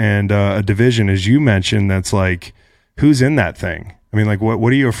there. And a division, as you mentioned, that's like, who's in that thing? I mean, like,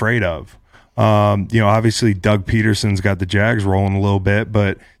 what are you afraid of? Obviously Doug Peterson's got the Jags rolling a little bit,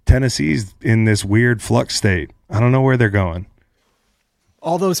 but Tennessee's in this weird flux state. I don't know where they're going.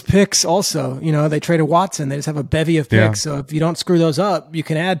 All those picks also, they traded Watson. They just have a bevy of picks. Yeah. So if you don't screw those up, you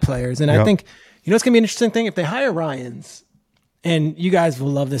can add players. And I think, it's going to be an interesting thing if they hire Ryans, and you guys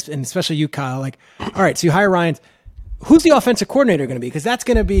will love this, and especially you, Kyle. Like, all right, so you hire Ryans. who's the offensive coordinator going to be? Because that's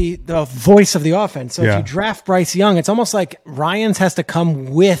going to be the voice of the offense. So if you draft Bryce Young, it's almost like Ryans has to come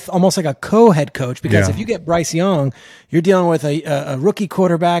with almost like a co-head coach. Because if you get Bryce Young, you're dealing with a rookie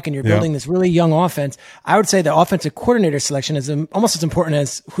quarterback and you're building this really young offense. I would say the offensive coordinator selection is almost as important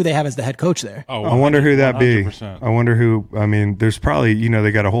as who they have as the head coach there. Oh, I wonder who that be. 100%. I wonder who. I mean, there's probably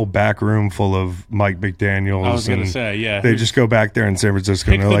they got a whole back room full of Mike McDaniels. I was going to say, yeah. They just go back there in San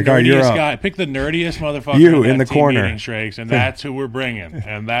Francisco and they're like, all right, you're up. Guy. Pick the nerdiest motherfucker You in the team corner. Meeting, Schrags, and that's who we're bringing.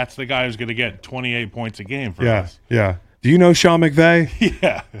 And that's the guy who's going to get 28 points a game for us. Yeah. Do you know Sean McVay?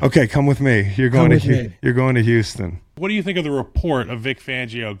 Yeah. Okay, come with me. You're going to Houston. What do you think of the report of Vic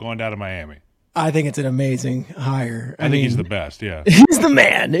Fangio going down to Miami? I think it's an amazing hire. I think he's the best, yeah. He's the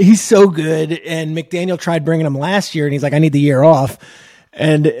man. He's so good. And McDaniel tried bringing him last year, and he's like, I need the year off.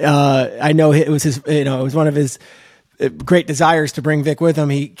 And I know it was it was one of his great desires to bring Vic with him.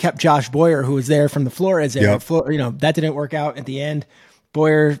 He kept Josh Boyer, who was there from the Flores era. That didn't work out at the end.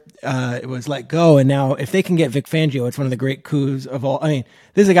 Boyer was let go, and now if they can get Vic Fangio, it's one of the great coups of all. I mean,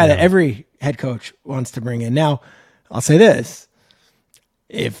 this is a guy that every head coach wants to bring in. Now, I'll say this.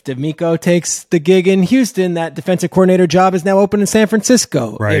 If DeMeco takes the gig in Houston, that defensive coordinator job is now open in San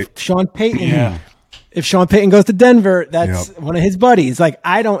Francisco. Right. If Sean Payton goes to Denver, that's one of his buddies. Like,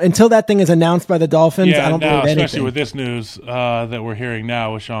 until that thing is announced by the Dolphins, I don't believe anything. Especially with this news that we're hearing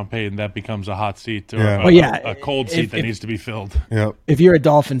now with Sean Payton, that becomes a hot seat or a cold seat that needs to be filled. Yep. If you're a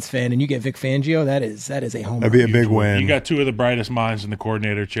Dolphins fan and you get Vic Fangio, that is a home run. That'd be a big win. You got two of the brightest minds in the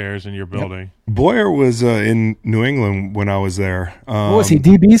coordinator chairs in your building. Boyer was in New England when I was there. What was he,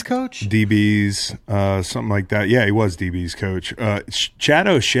 DB's coach? DB's, something like that. Yeah, he was DB's coach. Chad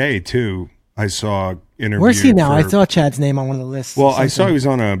O'Shea, too. I saw interviewed. Where's he now? I saw Chad's name on one of the lists. Well, I saw he was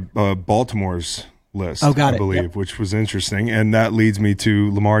on a Baltimore's list, I believe, which was interesting. And that leads me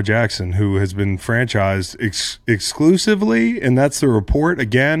to Lamar Jackson, who has been franchised exclusively, and that's the report.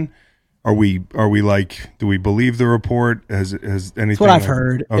 Again, are we like, do we believe the report? Has anything? That's what I've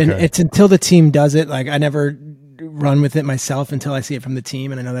heard. Okay. And it's until the team does it. Like, I never run with it myself until I see it from the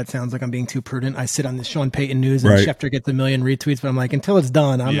team. And I know that sounds like I'm being too prudent. I sit on the Sean Payton news and Schefter gets a million retweets, but I'm like, until it's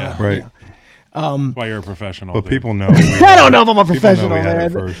done, I'm not. Right. That's why you're a professional. But people know. I don't know if I'm a professional,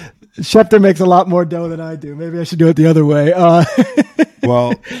 man. Schefter makes a lot more dough than I do. Maybe I should do it the other way.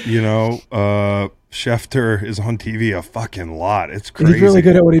 Well, Schefter is on TV a fucking lot. It's crazy. He's really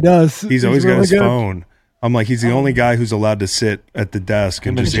good at what he does. He's always got his phone. I'm like, he's the only guy who's allowed to sit at the desk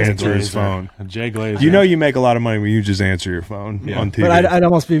and just answer his phone. Jay Glazer. You make a lot of money when you just answer your phone on TV. But I'd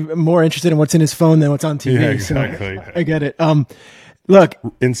almost be more interested in what's in his phone than what's on TV. Yeah, exactly. So I get it. Look.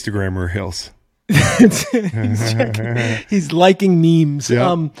 Instagram reels. He's liking memes.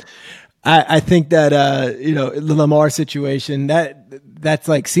 Yep. I think that the Lamar situation that's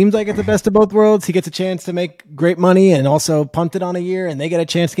like seems like it's the best of both worlds. He gets a chance to make great money and also punt it on a year, and they get a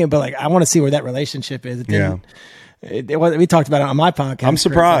chance to get. But like, I want to see where that relationship is. We talked about it on my podcast. I'm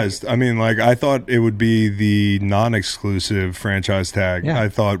surprised. I mean, like, I thought it would be the non-exclusive franchise tag. I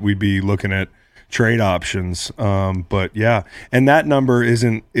thought we'd be looking at trade options, but and that number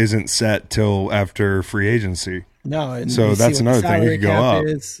isn't set till after free agency. No, and so that's another thing. You could go up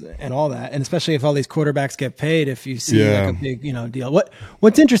and all that, and especially if all these quarterbacks get paid. If you see like a big deal,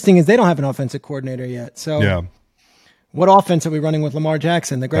 what's interesting is they don't have an offensive coordinator yet. So what offense are we running with Lamar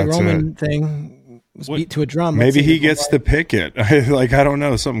Jackson? The Greg Roman thing was beat to a drum. Maybe he gets to pick it. Like, I don't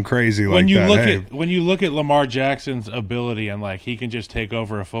know, something crazy like that. When you look at Lamar Jackson's ability and like he can just take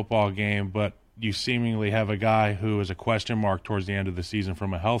over a football game, but you seemingly have a guy who is a question mark towards the end of the season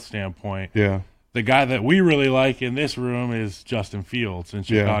from a health standpoint. Yeah. The guy that we really like in this room is Justin Fields in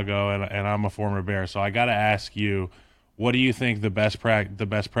Chicago, and I'm a former Bear. So I got to ask you, what do you think the best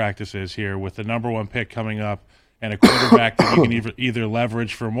practice is here with the number one pick coming up and a quarterback that you can either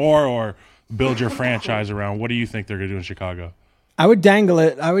leverage for more or build your franchise around? What do you think they're going to do in Chicago? I would dangle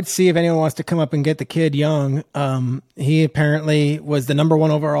it. I would see if anyone wants to come up and get the kid young. He apparently was the number one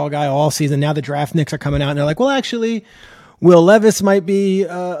overall guy all season. Now the draft nicks are coming out, and they're like, well, actually, Will Levis might be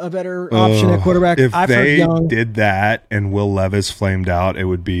a better option at quarterback. If they did that and Will Levis flamed out, it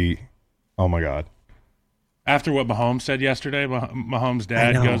would be, oh, my God. After what Mahomes said yesterday, Mahomes'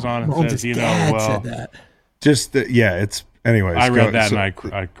 dad goes on and says, said that. Just, it's, anyways. I read that,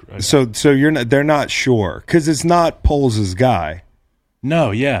 and I So they're not sure, because it's not Poles' guy.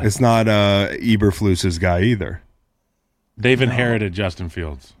 No, yeah. It's not Eberflus's guy either. They've inherited Justin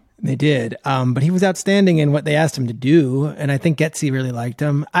Fields. They did, but he was outstanding in what they asked him to do, and I think Getsy really liked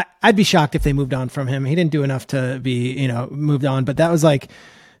him. I'd be shocked if they moved on from him. He didn't do enough to be, moved on, but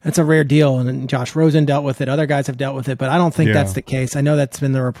that's a rare deal, and Josh Rosen dealt with it. Other guys have dealt with it, but I don't think that's the case. I know that's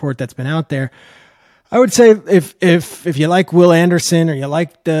been the report that's been out there. I would say if you like Will Anderson or you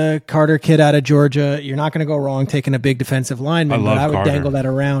like the Carter kid out of Georgia, you're not going to go wrong taking a big defensive lineman. But I would Carter. dangle that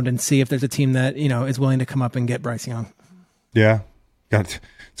around and see if there's a team that is willing to come up and get Bryce Young. Yeah, it's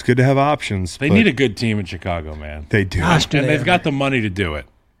good to have options. They need a good team in Chicago, man. They do, Gosh, And they've got the money to do it.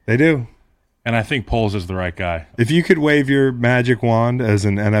 They do. And I think Poles is the right guy. If you could wave your magic wand as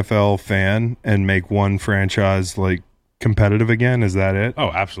an NFL fan and make one franchise like competitive again, is that it?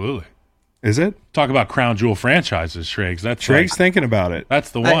 Oh, absolutely. Is it? Talk about crown jewel franchises, Schrags. That's Drake's thinking about it.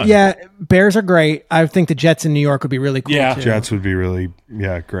 That's the one. Yeah, Bears are great. I think the Jets in New York would be really cool. Yeah. too. Jets would be really,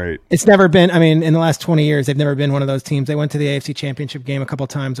 great. It's never been. I mean, in the last 20 years, they've never been one of those teams. They went to the AFC Championship game a couple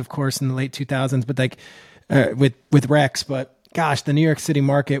times, of course, in the late 2000s, but like with Rex. But gosh, the New York City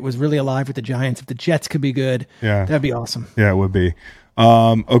market was really alive with the Giants. If the Jets could be good, that'd be awesome. Yeah, it would be.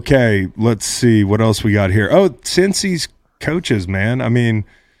 Okay, let's see what else we got here. Oh, Cincy's coaches, man. I mean,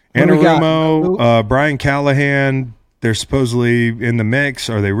 Anarumo, Brian Callahan, they're supposedly in the mix.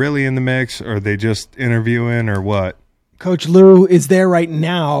 Are they really in the mix? Or are they just interviewing or what? Coach Lou is there right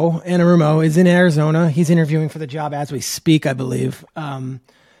now. Anarumo is in Arizona. He's interviewing for the job as we speak, I believe.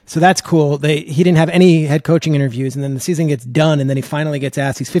 So that's cool. He didn't have any head coaching interviews, and then the season gets done, and then he finally gets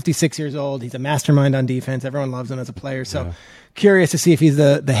asked. He's 56 years old. He's a mastermind on defense. Everyone loves him as a player. So curious to see if he's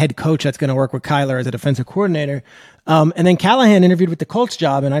the head coach that's going to work with Kyler as a defensive coordinator. And then Callahan interviewed with the Colts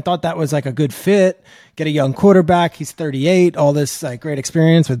job, and I thought that was like a good fit. Get a young quarterback. He's 38, all this like great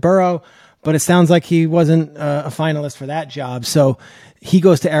experience with Burrow, but it sounds like he wasn't a finalist for that job. So he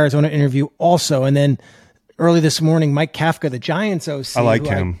goes to Arizona to interview also. And then early this morning, Mike Kafka, the Giants OC. I like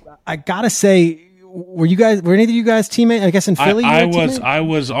him. I gotta say, were any of you guys teammates? I guess in Philly, I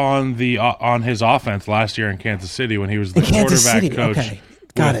was on his offense last year in Kansas City when he was the quarterback coach. Okay.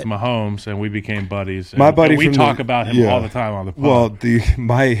 Got with it. Mahomes, and we became buddies. My buddy, we talk about him all the time on the pod. Well,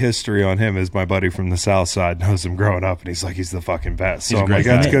 my history on him is my buddy from the South Side knows him growing up, and he's like, he's the fucking best. So I'm like,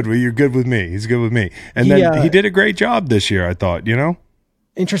 that's good. Well, you're good with me. He's good with me. And then he did a great job this year, I thought.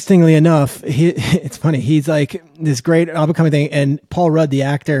 Interestingly enough, it's funny. He's like this great up-and-coming thing. And Paul Rudd, the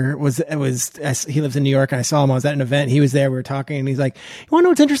actor, he lives in New York, and I saw him. I was at an event. He was there. We were talking, and he's like, "You want to know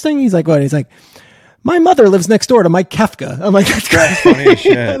what's interesting?" He's like, "What?" He's like, "My mother lives next door to Mike Kafka." I'm like, "That's great." Funny as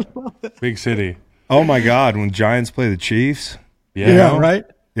shit. Big city. Oh my God, when Giants play the Chiefs, Yeah, right.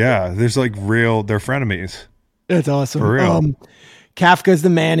 Yeah, there's like they're frenemies. That's awesome. For real. Kafka's the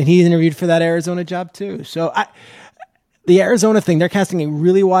man, and he interviewed for that Arizona job too. So the Arizona thing, they're casting a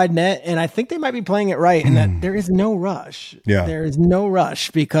really wide net, and I think they might be playing it right in that there is no rush. Yeah. There is no rush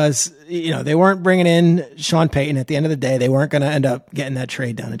because, they weren't bringing in Sean Payton at the end of the day. They weren't going to end up getting that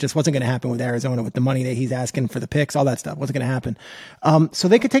trade done. It just wasn't going to happen with Arizona with the money that he's asking for the picks, all that stuff wasn't going to happen. So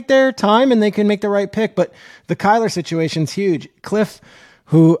they could take their time and they can make the right pick, but the Kyler situation's huge. Cliff,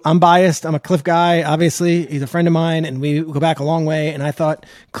 who I'm biased. I'm a Cliff guy. Obviously, he's a friend of mine, and we go back a long way. And I thought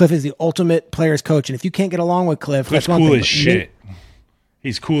Cliff is the ultimate player's coach. And if you can't get along with Cliff's that's one cool thing. As shit.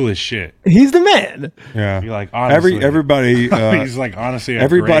 He's cool as shit. He's the man. Yeah. You're like, honestly, everybody. He's like, honestly,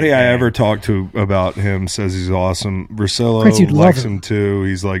 everybody I ever talked to about him says he's awesome. Russillo likes him too.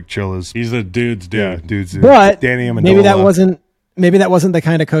 He's like chill as. He's the dude's dude. Yeah, dude's dude. But Danny Amendola. maybe that wasn't the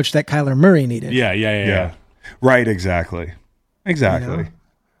kind of coach that Kyler Murray needed. Yeah. Right. Exactly.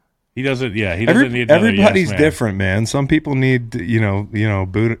 He doesn't. Yeah, he doesn't need. Everybody's yes man. Different, man. Some people need,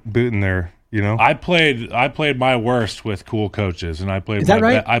 boot in their, I played my worst with cool coaches, and I played.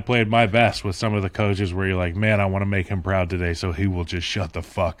 I played my best with some of the coaches where you're like, man, I want to make him proud today, so he will just shut the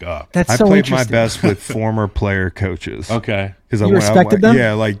fuck up. I played my best with former player coaches. Okay, because you respected them.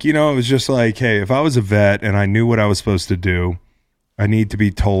 Yeah, it was just like, hey, if I was a vet and I knew what I was supposed to do, I need to be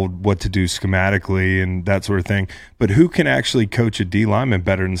told what to do schematically and that sort of thing. But who can actually coach a D lineman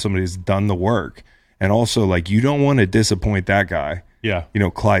better than somebody who's done the work? And also, you don't want to disappoint that guy. Yeah.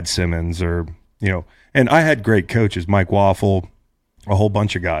 Clyde Simmons or, and I had great coaches, Mike Waffle, a whole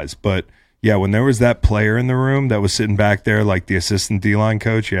bunch of guys. But, yeah, when there was that player in the room that was sitting back there, like the assistant D-line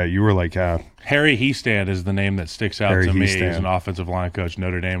coach, yeah, you were like, Harry Heastand is the name that sticks out to me. He's an offensive line coach,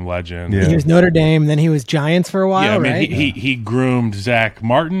 Notre Dame legend. Yeah. He was Notre Dame, then he was Giants for a while, right? He groomed Zach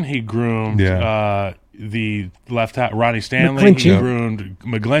Martin. He groomed the left hat Ronnie Stanley. He groomed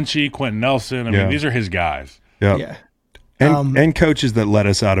McGlinchey, Quentin Nelson. I mean, these are his guys. Yep. Yeah. And coaches that let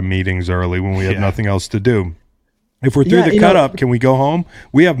us out of meetings early when we have nothing else to do. If we're through the cut up, can we go home?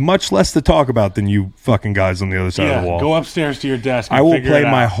 We have much less to talk about than you fucking guys on the other side of the wall. Go upstairs to your desk. And I will play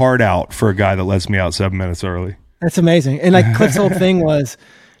my heart out for a guy that lets me out 7 minutes early. That's amazing. And Cliff's whole thing was,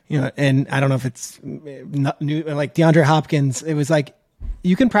 and I don't know if it's not new, like DeAndre Hopkins. It was like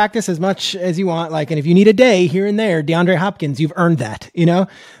You can practice as much as you want. Like, and if you need a day here and there, DeAndre Hopkins, you've earned that, you know.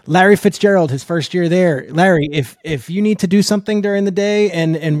 Larry Fitzgerald, his first year there. Larry, if you need to do something during the day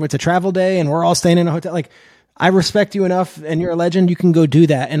and it's a travel day and we're all staying in a hotel, like, I respect you enough and you're a legend, you can go do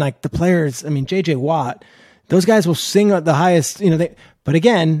that. And like the players, I mean, JJ Watt, those guys will sing at the highest, you know, but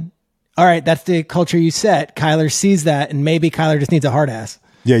again, all right, that's the culture you set. Kyler sees that, and maybe Kyler just needs a hard ass.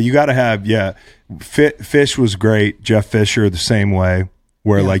 Yeah, you got to have, Fish was great. Jeff Fisher, the same way.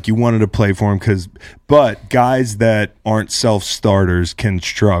 Where like you wanted to play for him but guys that aren't self-starters can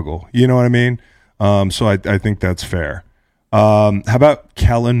struggle. You know what I mean? So I think that's fair. How about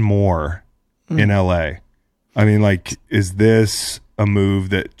Kellen Moore in LA? I mean, like, is this a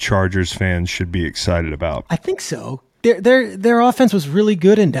move that Chargers fans should be excited about? I think so. Their offense was really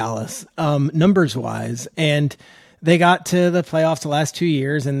good in Dallas, numbers wise, and they got to the playoffs the last 2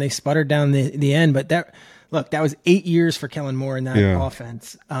 years and they sputtered down the end, but that was 8 years for Kellen Moore in that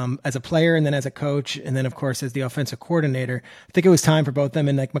offense, as a player and then as a coach. And then of course, as the offensive coordinator. I think it was time for both them.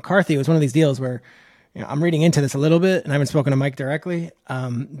 And like McCarthy, it was one of these deals where, you know, I'm reading into this a little bit and I haven't spoken to Mike directly.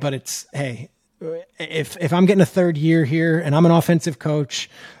 But it's, hey, if I'm getting a third year here and I'm an offensive coach,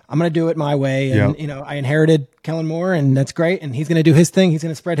 I'm going to do it my way. And, you know, I inherited Kellen Moore and that's great. And he's going to do his thing. He's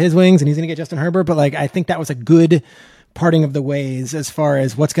going to spread his wings and he's going to get Justin Herbert. But like, I think that was a good parting of the ways as far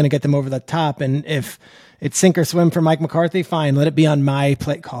as what's going to get them over the top. And if it's sink or swim for Mike McCarthy, fine. Let it be on my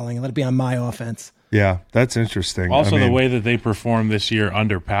play calling and let it be on my offense. Yeah, that's interesting. Also, the way that they performed this year,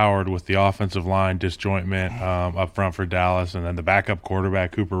 underpowered with the offensive line disjointment up front for Dallas, and then the backup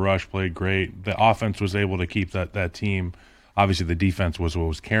quarterback, Cooper Rush, played great. The offense was able to keep that team. Obviously, the defense was what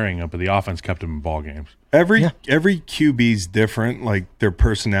was carrying them, but the offense kept them in ball games. Every QB's different, like their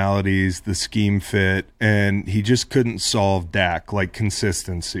personalities, the scheme fit, and he just couldn't solve Dak, like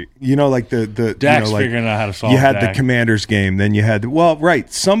consistency. You know, like the Dak's like, figuring out how to solve. You had Dak. the Commanders game, then you had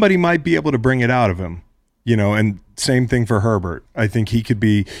somebody might be able to bring it out of him. You know, and same thing for Herbert. I think he could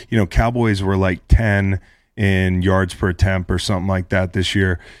be. You know, Cowboys were like 10 in yards per attempt or something like that this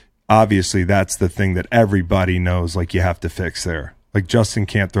year. Obviously, that's the thing that everybody knows, like, you have to fix there. Like, Justin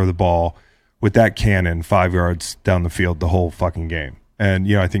can't throw the ball with that cannon 5 yards down the field the whole fucking game. And,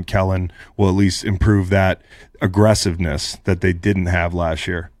 you know, I think Kellen will at least improve that aggressiveness that they didn't have last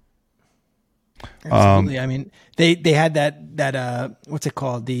year. Absolutely. I mean, they had that what's it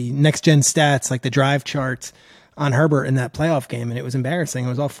called? The next-gen stats, like the drive charts on Herbert in that playoff game, and it was embarrassing. It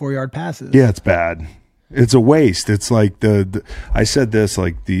was all 4-yard passes. Yeah, it's bad. It's a waste. It's like I said this,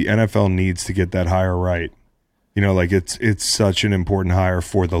 like the NFL needs to get that hire right. You know, like it's such an important hire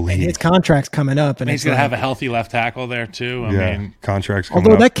for the league. And his contract's coming up, and he's going to have a healthy left tackle there too. I mean, contracts coming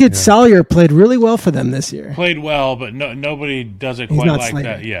although up. That kid Salyer played really well for them this year. Played well, but nobody does it quite like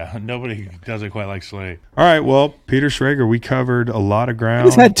that. Yeah, nobody does it quite like Slade. All right, well, Peter Schrager, we covered a lot of ground.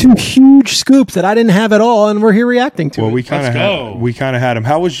 He's had 2 huge scoops that I didn't have at all, and we're here reacting to. Well, it. we kind of had him.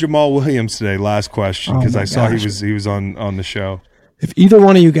 How was Jamal Williams today? Last question, because I saw he was on the show. If either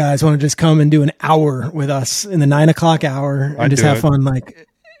one of you guys want to just come and do an hour with us in the 9 o'clock hour and just have fun, like,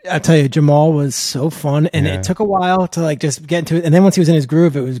 I tell you, Jamal was so fun, and it took a while to like just get into it. And then once he was in his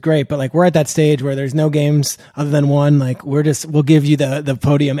groove, it was great. But like, we're at that stage where there's no games other than one. Like, we'll give you the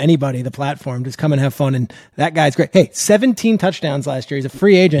podium, anybody, the platform. Just come and have fun. And that guy's great. Hey, 17 touchdowns last year. He's a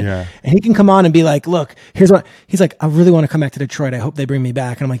free agent, and he can come on and be like, "Look, here's what." He's like, "I really want to come back to Detroit. I hope they bring me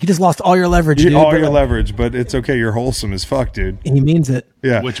back." And I'm like, "You just lost all your leverage, dude." All your leverage, but it's okay. You're wholesome as fuck, dude. And he means it.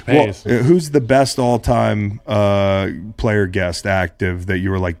 Yeah, which pays. Well, who's the best all-time player guest active that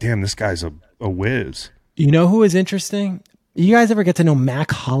you were like, damn, this guy's a whiz? You know who is interesting? You guys ever get to know Mac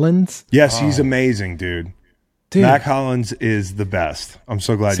Hollins? Yes, he's amazing, dude. Mac Hollins is the best. I'm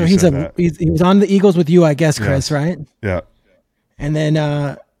so glad you said that. He was on the Eagles with you, I guess, Chris, right? Yeah. And then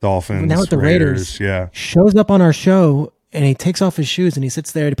Dolphins, now with the Raiders, shows up on our show and he takes off his shoes and he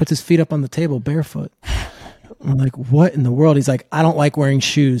sits there and he puts his feet up on the table barefoot. I'm like, what in the world? He's like, I don't like wearing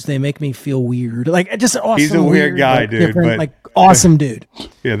shoes. They make me feel weird. Like, just awesome. He's a weird guy, dude. But, like, awesome dude.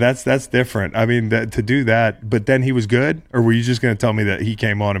 Yeah, that's different. I mean, to do that, but then he was good? Or were you just going to tell me that he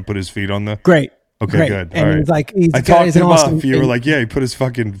came on and put his feet on the... Great. Okay, Great. good. And all right. he's like, I talked him off. You were like, yeah, he put his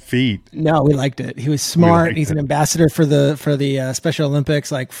fucking feet. No, we liked it. He was smart. He's an ambassador for the Special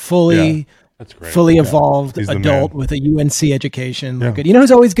Olympics, like fully... Yeah. That's great. Fully evolved adult with a UNC education. Like good. You know who's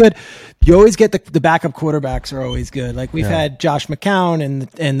always good? You always get the backup quarterbacks are always good. Like we've had Josh McCown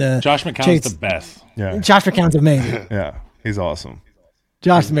and the Josh McCown's the best. Yeah, Josh McCown's amazing. Yeah, he's awesome.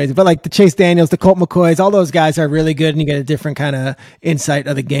 Josh is amazing. But like the Chase Daniels, the Colt McCoys, all those guys are really good, and you get a different kind of insight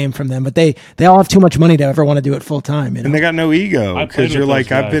of the game from them. But they all have too much money to ever want to do it full time. You know? And they got no ego I played because you're with like,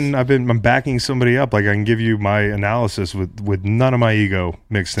 those guys. I'm backing somebody up. Like I can give you my analysis with none of my ego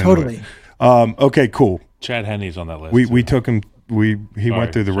mixed into Totally. it. Okay, cool. Chad Henney's on that list. We took him. He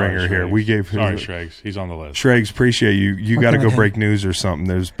went through the Sorry, ringer here. Schrags. We gave him. Sorry, Schrags. He's on the list. Shregs, appreciate you. You got to go Okay. break news or something.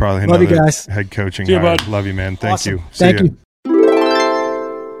 There's probably Love you another guys. head coaching See you, hire. bud. Love you, man. Thank Awesome. you. See Thank ya. you.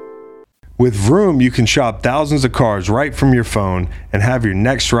 With Vroom, you can shop thousands of cars right from your phone and have your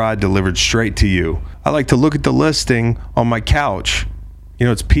next ride delivered straight to you. I like to look at the listing on my couch. You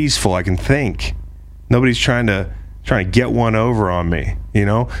know, it's peaceful. I can think. Nobody's trying to get one over on me. You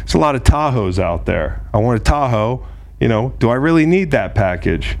know, there's a lot of Tahoes out there. I want a Tahoe. You know, do I really need that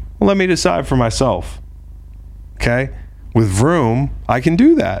package? Well, let me decide for myself. Okay? With Vroom, I can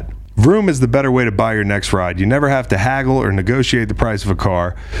do that. Vroom is the better way to buy your next ride. You never have to haggle or negotiate the price of a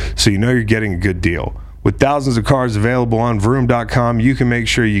car, so you know you're getting a good deal. With thousands of cars available on Vroom.com, you can make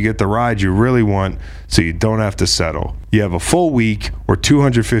sure you get the ride you really want so you don't have to settle. You have a full week or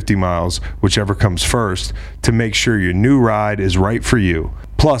 250 miles, whichever comes first, to make sure your new ride is right for you.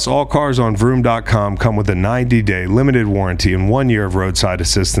 Plus, all cars on Vroom.com come with a 90-day limited warranty and 1 year of roadside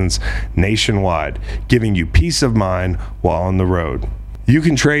assistance nationwide, giving you peace of mind while on the road. You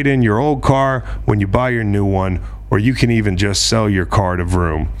can trade in your old car when you buy your new one, or you can even just sell your car to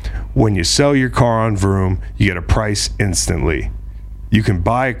Vroom. When you sell your car on Vroom, you get a price instantly. You can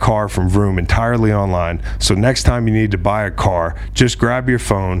buy a car from Vroom entirely online, so next time you need to buy a car, just grab your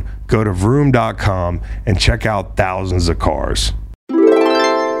phone, go to Vroom.com, and check out thousands of cars.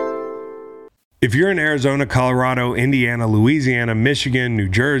 If you're in Arizona, Colorado, Indiana, Louisiana, Michigan, New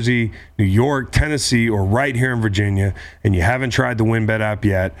Jersey, New York, Tennessee, or right here in Virginia, and you haven't tried the WynnBET app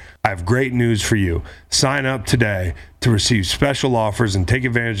yet, I have great news for you. Sign up today to receive special offers and take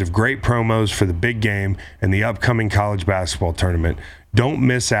advantage of great promos for the big game and the upcoming college basketball tournament. Don't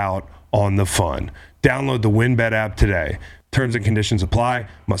miss out on the fun. Download the WynnBET app today. Terms and conditions apply.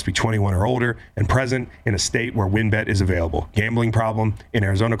 Must be 21 or older and present in a state where WynnBET is available. Gambling problem? In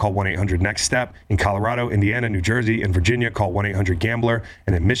Arizona, call 1-800-NEXT-STEP. In Colorado, Indiana, New Jersey, and Virginia, call 1-800-GAMBLER.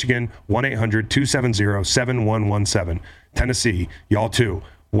 And in Michigan, 1-800-270-7117. Tennessee, y'all too.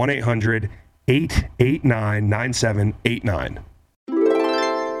 1-800-889-9789.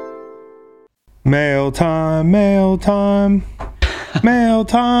 Mail time, mail time, mail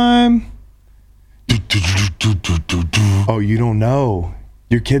time. Oh, you don't know.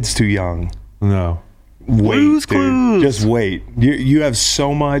 Your kid's too young. No. Wait, Blue's dude. Clues. Just wait. You have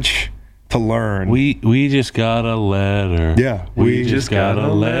so much to learn. We just got a letter. Yeah, We just got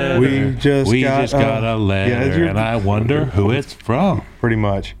a letter. We just got a letter. Yeah, you're- and I wonder who it's from. Pretty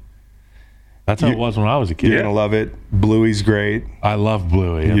much. That's how it was when I was a kid. You're gonna love it. Bluey's great. I love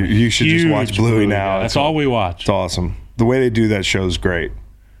Bluey. I'm a You should just huge watch Bluey now. guy. That's all we watch. It's awesome. The way they do that show is great.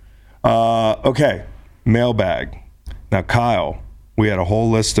 Okay, mailbag. Now, Kyle, we had a whole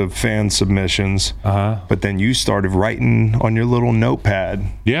list of fan submissions, but then you started writing on your little notepad.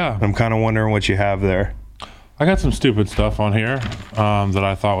 Yeah. I'm kind of wondering what you have there. I got some stupid stuff on here that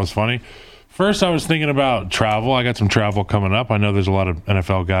I thought was funny. First, I was thinking about travel. I got some travel coming up. I know there's a lot of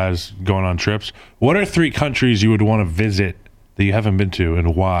NFL guys going on trips. What are 3 countries you would want to visit that you haven't been to,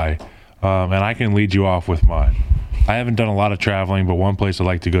 and why? And I can lead you off with mine. I haven't done a lot of traveling, but one place I'd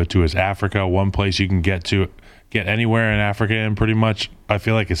like to go to is Africa. One place you can get anywhere in Africa, and pretty much I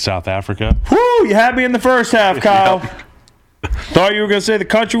feel like it's South Africa. Woo! You had me in the first half, Kyle. Thought you were gonna say the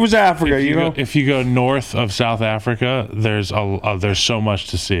country was Africa. If you go north of South Africa, there's so much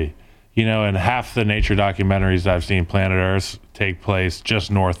to see. You know, and half the nature documentaries I've seen, Planet Earth, take place just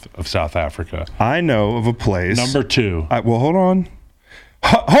north of South Africa. I know of a place. Number 2. Well, hold on.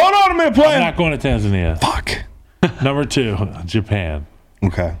 Hold on a minute, player. I'm not going to Tanzania. Fuck. Number 2, Japan.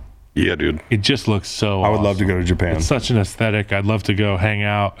 Okay. Yeah, dude. It just looks so I would awesome. love to go to Japan. It's such an aesthetic. I'd love to go hang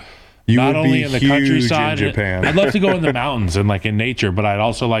out. You not would only be in the huge countryside. in Japan. I'd love to go in the mountains and like in nature, but I'd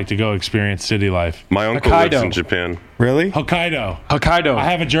also like to go experience city life. My uncle Hokkaido. lives in Japan. Really? Hokkaido. I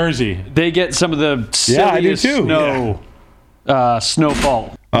have a jersey. They get some of the Yeah, I do silliest too.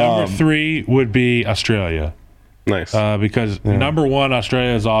 snowfall. Number 3 would be Australia. Nice. Because number 1,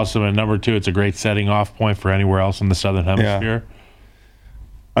 Australia is awesome, and number 2, it's a great setting off point for anywhere else in the southern hemisphere.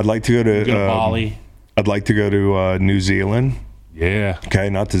 I'd like to go to, Go to Bali. I'd like to go to New Zealand. Yeah. Okay,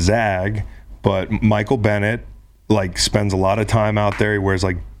 not to zag, but Michael Bennett spends a lot of time out there. He wears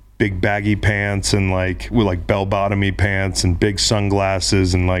big baggy pants and with bell bottomy pants and big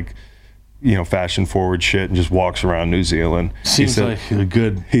sunglasses and fashion forward shit, and just walks around New Zealand. Seems like a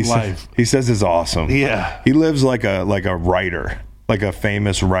good life. He says it's awesome. Yeah. He lives like a writer. like a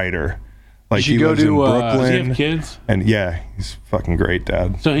famous writer. Like should he go lives in to, Does he Brooklyn. have kids? And yeah, he's fucking great,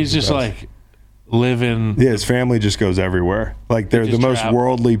 dad. So he's just like living. Yeah, his family just goes everywhere. Like they're the just most travel.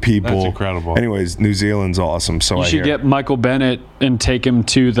 worldly people. That's incredible. Anyways, New Zealand's awesome. So You I should hear. get Michael Bennett and take him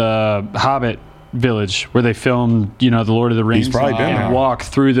to the Hobbit village where they filmed, the Lord of the Rings. probably been and there. walk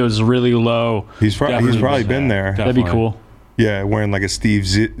through those really low. He's probably been there. That'd be cool. Yeah, wearing like a Steve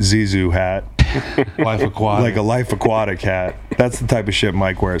Zissou hat, Life Aquatic. like a Life Aquatic hat. That's the type of shit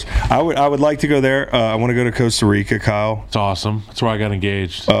Mike wears. I would like to go there. I want to go to Costa Rica, Kyle. It's awesome. That's where I got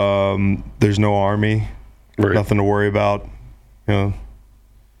engaged. There's no army, Right. nothing to worry about.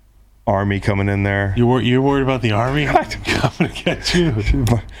 Army coming in there. You're worried about the army? I'm gonna get you.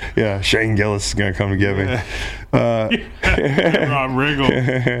 Yeah, Shane Gillis is gonna come to get me. Rob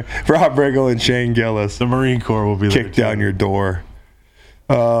Riggle. Rob Riggle and Shane Gillis The Marine Corps will be there. kick down your door.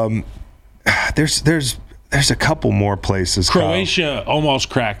 There's a couple more places. Kyle. Croatia almost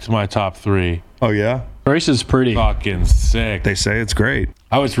cracked my top 3. Oh yeah, Croatia's pretty. Fucking sick. they say it's great.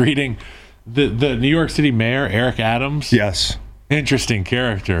 I was reading the New York City mayor, Eric Adams. Yes, Interesting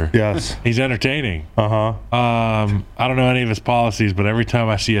character. yes. He's entertaining. Uh huh. I don't know any of his policies, but every time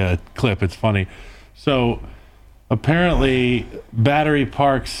I see a clip, it's funny. So apparently, Battery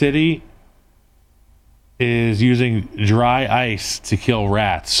Park City is using dry ice to kill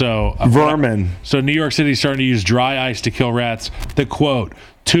rats. So Vermin. So New York City's starting to use dry ice to kill rats. The quote: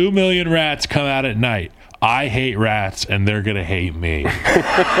 2 million rats come out at night. I hate rats, and they're gonna hate me.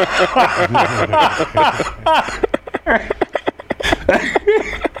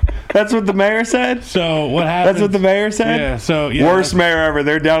 That's what the mayor said. So what happened? That's what the mayor said. Yeah. So Worst mayor ever.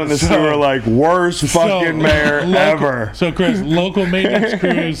 They're down in the sewer like worst fucking mayor ever. So Chris, local maintenance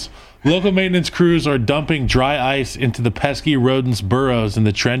crews are dumping dry ice into the pesky rodents' burrows in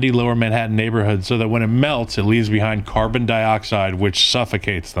the trendy Lower Manhattan neighborhood so that when it melts, it leaves behind carbon dioxide, which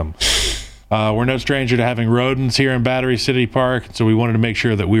suffocates them. We're no stranger to having rodents here in Battery City Park, so we wanted to make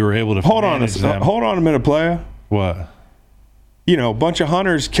sure that we were able to Hold on manage them. Hold on a minute, playa. What? A bunch of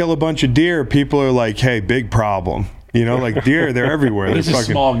hunters kill a bunch of deer. People are like, "Hey, big problem." Like deer, they're everywhere. This They're is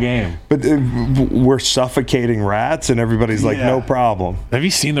a small game. But we're suffocating rats, and everybody's like, Yeah. "No problem." Have you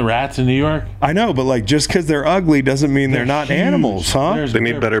seen the rats in New York? I know, but like, just because they're ugly doesn't mean they're not huge. animals, huh? There's- They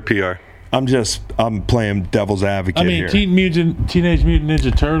need better PR. I'm playing devil's advocate I mean, here. Teenage Mutant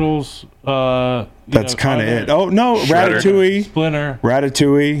Ninja Turtles. That's kind of other- it. Oh no, Ratatouille,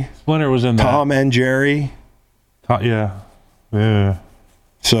 Splinter was in that. Tom and Jerry. Yeah.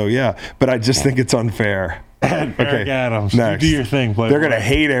 So yeah, but I just think it's unfair. Eric Adams. Next. Do your thing, Playboy. They're gonna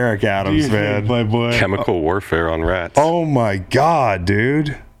hate Eric Do your Adams, thing, man. Playboy. Chemical warfare on rats. Oh my god,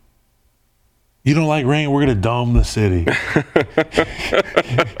 dude. You don't like rain? We're gonna dome the city.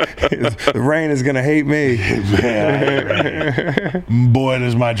 The rain is gonna hate me. Boy,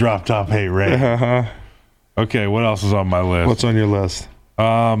 does my drop top hate rain. Okay, what else is on my list? What's on your list?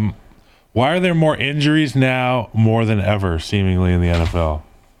 Why are there more injuries now more than ever, seemingly, in the NFL?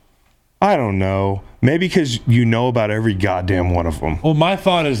 I don't know. Maybe because you know about every goddamn one of them. Well, my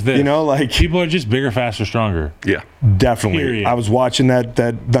thought is this. Like people are just bigger, faster, stronger. Yeah. definitely. Period. I was watching that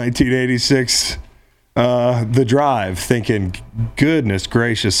 1986 The Drive, thinking, goodness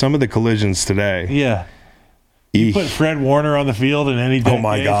gracious, some of the collisions today. Yeah. Eesh. Put Fred Warner on the field in any day. Oh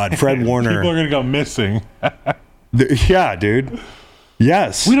my God, Fred Warner. People are going to go missing. Yeah, dude.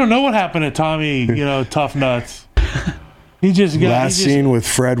 Yes. We don't know what happened to Tommy, Tough Nuts. He just got Last scene with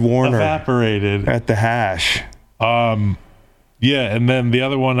Fred Warner evaporated. at the hash. Yeah, and then the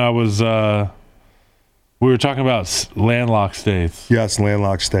other one we were talking about landlocked states. Yes,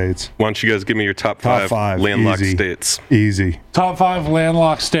 landlocked states. Why don't you guys give me your top Top five, five, landlocked easy. states? Easy. Top 5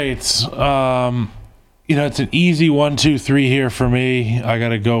 landlocked states. It's an easy 1, 2, 3 here for me. I got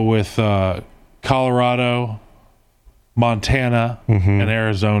to go with Colorado, Montana, and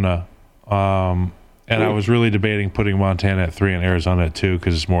Arizona. And I was really debating putting Montana at 3 and Arizona at 2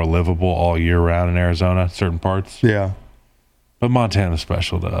 because it's more livable all year round in Arizona, certain parts. Yeah. But Montana's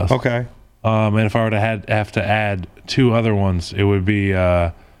special to us. Okay. And if I were to have to add 2 other ones, it would be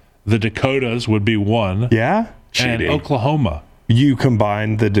the Dakotas would be 1. Yeah? And Cheating. Oklahoma. You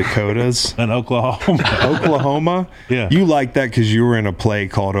combined the Dakotas. And Oklahoma. Oklahoma? Yeah. You like that because you were in a play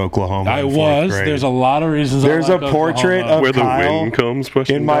called Oklahoma. I in fourth was. grade. There's a lot of reasons. There's I a like portrait Oklahoma. of Where the Kyle wind comes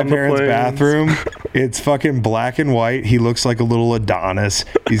pushing in my down the parents' plains. bathroom. It's fucking black and white. He looks like a little Adonis.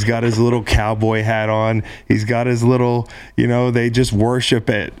 He's got his little cowboy hat on. He's got his little, they just worship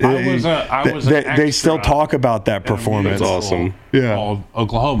it. I was an They still extra talk about that performance. That's awesome. Yeah. Called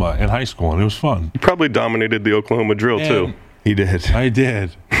Oklahoma in high school, and it was fun. You probably dominated the Oklahoma drill, too. And He did. I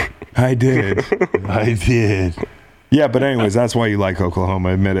did. I did. I did. Yeah, but anyways, that's why you like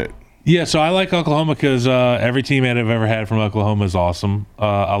Oklahoma. Admit it. Yeah, so I like Oklahoma because every teammate I've ever had from Oklahoma is awesome.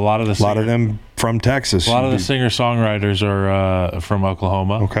 A lot of them from Texas. A lot of the singer-songwriters are from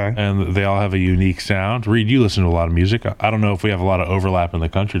Oklahoma. Okay. And they all have a unique sound. Reed, you listen to a lot of music. I don't know if we have a lot of overlap in the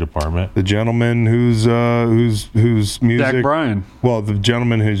country department. The gentleman whose music... Zach Bryan. Well, the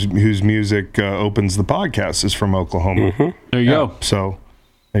gentleman whose music opens the podcast is from Oklahoma. Mm-hmm. There you go. So,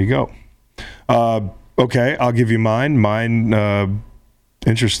 there you go. Okay, I'll give you mine. Mine...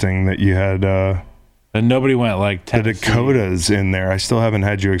 interesting that you had and nobody went like the Dakotas in there. I still haven't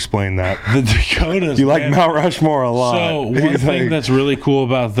had you explain that. The Dakotas. You like Mount Rushmore a lot. So one thing that's really cool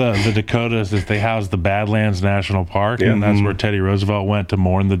about the Dakotas is they house the Badlands National Park, and that's where Teddy Roosevelt went to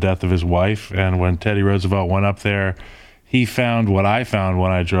mourn the death of his wife. And when Teddy Roosevelt went up there, he found what I found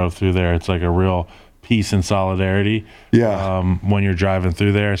when I drove through there. It's like a real peace and solidarity. Yeah. When you're driving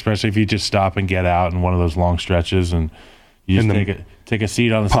through there, especially if you just stop and get out in one of those long stretches and you just take a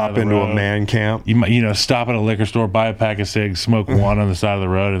seat on the side of the road. Pop into a man camp. You might, stop at a liquor store, buy a pack of cigs, smoke one on the side of the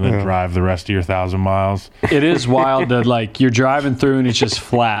road, and then drive the rest of your 1,000 miles. It is wild that you're driving through and it's just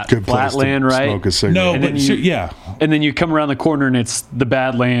flat, Good flat land, right? Smoke a cigarette. No, And but then and then you come around the corner and it's the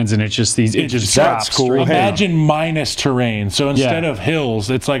Badlands and it's just these. It just that's drops cool. straight Hey. down. Imagine minus terrain. So instead of hills,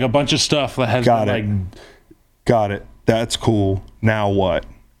 it's like a bunch of stuff that has Got it. That's cool. Now what?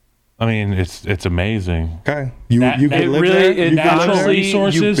 I mean, it's amazing. Okay. You could it live really- there? it You could live natural there?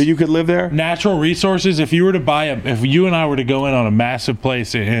 resources. But you could live there? Natural resources. If you were to if you and I were to go in on a massive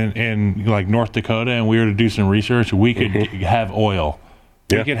place in like North Dakota and we were to do some research, we could have oil.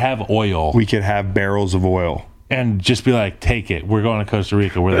 Yeah. We could have oil. We could have barrels of oil. And just be like, take it. We're going to Costa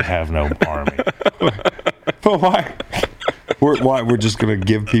Rica where they have no army. But why? We're just going to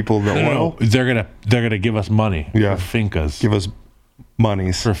give people the oil? No, they're gonna give us money. Yeah. For fincas. Give us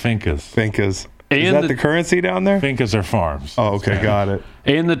monies. For fincas. Fincas. Is And that the currency down there? Fincas are farms. Oh, okay. Got it.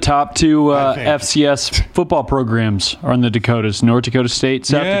 And the top two I think. FCS football programs are in the Dakotas: North Dakota State,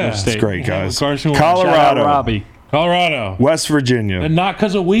 South Yeah. Dakota State. It's great, guys. Carson Wentz. Shout out Colorado. Robbie. Colorado. West Virginia. And not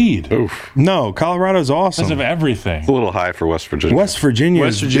because of weed. Oof. No, Colorado's Because of awesome. everything. It's a little high for West Virginia. West Virginia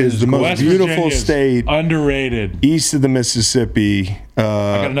West is Virginia's the most West beautiful Virginia's state Underrated. east of the Mississippi. I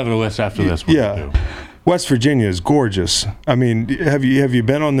got another list after this one. Yeah. West Virginia is gorgeous. I mean, have you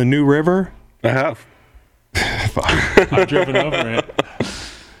been on the New River? I have. I've driven over it.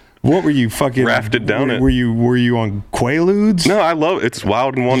 What were you fucking Rafted down it. Were you on Quaaludes? No, I love it. It's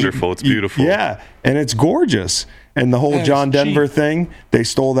wild and wonderful. It's beautiful. Yeah, and it's gorgeous. And the whole And John it's Denver cheap. thing, they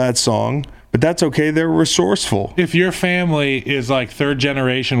stole that song, but that's okay. They're resourceful. If your family is like third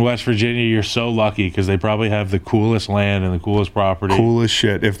generation West Virginia, you're so lucky because they probably have the coolest land and the coolest property. Cool as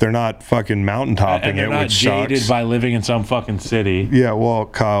shit. If they're not fucking mountaintopping And they're it, not which jaded sucks. by living in some fucking city. Yeah, well,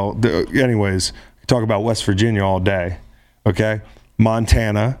 Kyle. Anyways, talk about West Virginia all day. Okay,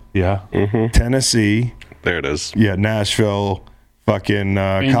 Montana, Yeah. Tennessee. There it is. Yeah, Nashville. Fucking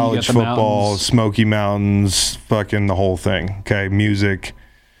you college got the football, mountains. Smoky Mountains, fucking the whole thing. Okay, music.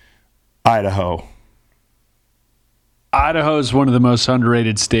 Idaho. Idaho is one of the most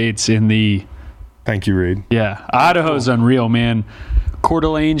underrated states in the. Thank you, Reed. Yeah, Idaho's unreal, man. Coeur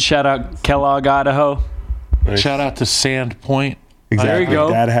d'Alene, shout out Kellogg, Idaho. Shout out to Sandpoint. Exactly. There you go.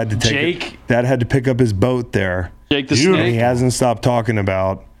 Dad had to Jake. Dad had to pick up his boat there. Jake the And he Snake. hasn't stopped talking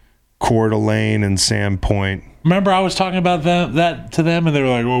about Coeur d'Alene and Sandpoint. Remember, I was talking about that to them, and they were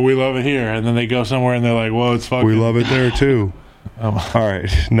like, "Well, we love it here." And then they go somewhere, and they're like, "Well, it's fucking." We love it there too. All right,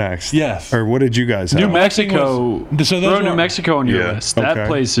 next. Yes. Or what did you guys have? New Mexico. So those Throw were- New Mexico on your Yeah. list. That Okay.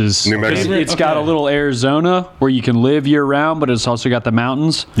 place is. New Mexico. It's got a Okay. little Arizona where you can live year round, but it's also got the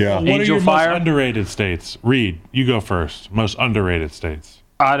mountains. Yeah. What are Angel your Fire. most underrated states? Reed, you go first. Most underrated states.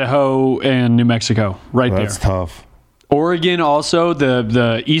 Idaho and New Mexico, right That's there. tough. Oregon also,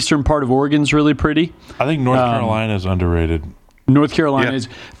 the eastern part of Oregon's really pretty. I think North Carolina is underrated. North Carolina Yeah. is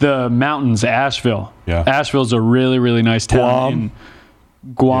the mountains, Asheville. Yeah. Asheville's a really, really nice town. Guam.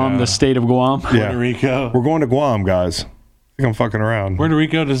 In Guam, Yeah. the state of Guam. Yeah. Puerto Rico. We're going to Guam, guys. I think I'm fucking around. Puerto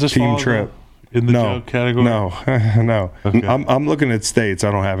Rico, does this Team fall trip. in the No. joke category? No. No. Okay. I'm looking at states.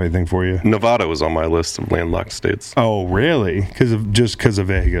 I don't have anything for you. Nevada was on my list of landlocked states. Oh, really? Because of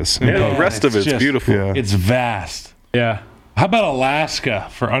Vegas. Yeah, Yeah, the rest of it's it's just- beautiful. Yeah. It's vast. Yeah. How about Alaska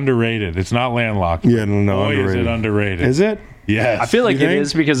for underrated? It's not landlocked. Yeah, no, Boy, underrated. is it underrated. Is it? Yes. I feel like You it think?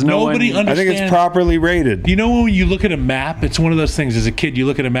 is because Nobody no one. I think it's properly rated. You know, when you look at a map, it's one of those things. As a kid, you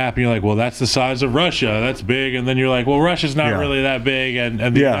look at a map and you're like, well, that's the size of Russia. That's big. And then you're like, well, Russia's not Yeah. really that big. And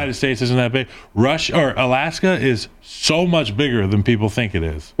the Yeah. United States isn't that big. Alaska is so much bigger than people think it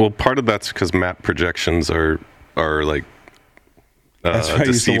is. Well, part of that's because map projections are like That's what I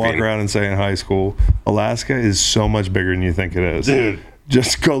used to walk deceiving. around and say in high school. Alaska is so much bigger than you think it is. Dude.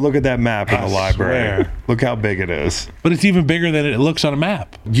 Just go look at that map in the library. swear. Look how big it is. But it's even bigger than it looks on a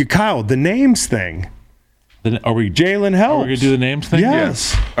map. Kyle, the names thing. Then are we Jalen Are helps. we gonna do the names thing?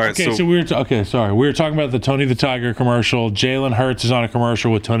 Yes. All right, Okay, so we were talking about the Tony the Tiger commercial. Jalen Hurts is on a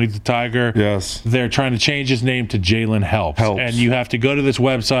commercial with Tony the Tiger. Yes. They're trying to change his name to Jalen Helps. Helps. And you have to go to this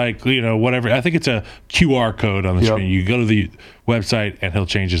website, whatever. I think it's a QR code on the Yep. screen. You go to the website and he'll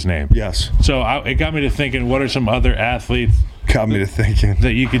change his name. Yes. So it got me to thinking, what are some other athletes Got me to thinking.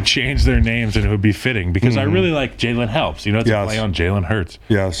 that you could change their names and it would be fitting? Because I really like Jalen Helps. It's Yes. a play on Jalen Hurts.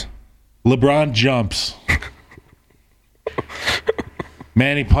 Yes. LeBron Jumps.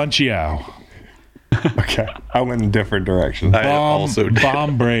 Manny Punchiao. Okay. I went in a different direction. I also did.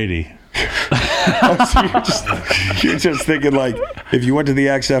 Bomb Brady. You're just thinking like, if you went to the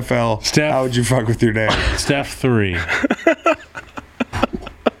XFL, Steph- how would you fuck with your name? Steph 3.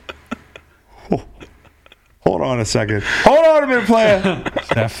 Hold on a second. Hold on a minute, player.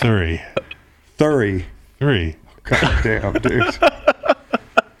 Steph 3. 30. 3. God damn, dude.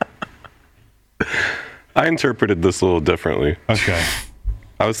 I interpreted this a little differently. Okay.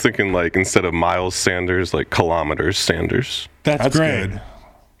 I was thinking like instead of miles Sanders, like kilometers Sanders. That's great. good.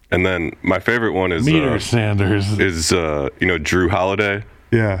 And then my favorite one is Meter Sanders. Drew Holiday,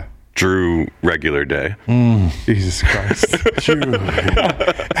 Yeah. Drew Regular Day. Jesus Christ.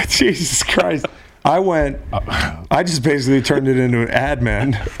 Jesus Christ. I just basically turned it into an ad,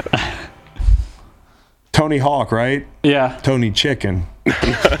 man. Tony Hawk, right? Yeah, Tony Chicken.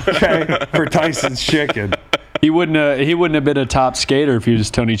 Okay, for Tyson's Chicken. he wouldn't have been a top skater if he was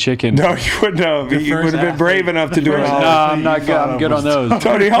Tony Chicken. No, you wouldn't have. He would have been brave enough to do it. No, I'm not good. I'm good on those.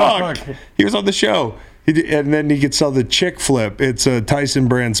 Tony Hawk. He was on the show. And then he could sell the chick flip. It's a Tyson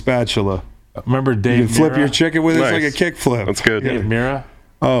brand spatula. Remember Dave You can flip Mirra? your chicken with it. It's Nice. like a kick flip. That's good. Dave Mirra?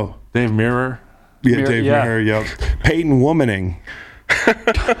 Oh, Dave Mirror? yeah, Mir- Dave yeah. Mirror, yep. Payton womaning.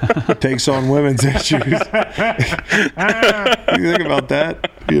 Takes on women's issues. You think about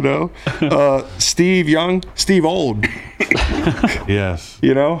that, Steve Young, Steve Old, Yes.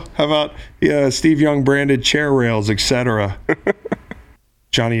 How about Steve Young branded chair rails, etc.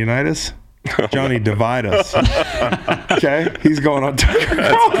 Johnny Unitas, Johnny Divide Us. Okay, he's going on Tucker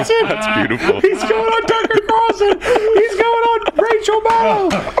Carlson. That's beautiful. He's going on Tucker Carlson. He's going on Rachel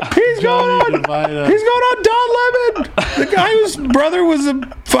Maddow. He's going on Don Lemon. The guy whose brother was a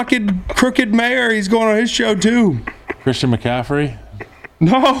fucking crooked mayor. He's going on his show too. Christian McCaffrey?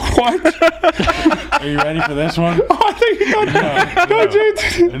 No, what? Are you ready for this one? Oh, I think you got no,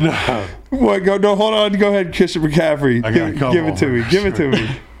 James. No. What? No, hold on. Go ahead, Christian McCaffrey. I got a couple. Give it to me. Give it to me.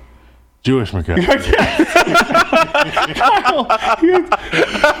 Jewish McCaffrey.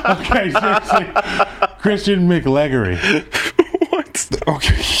 Okay, seriously. Christian McLegery. What?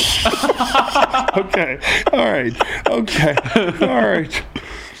 Okay. Okay. All right. Okay. All right.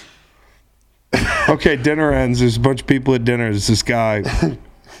 Okay, dinner ends. There's a bunch of people at dinner. There's this guy.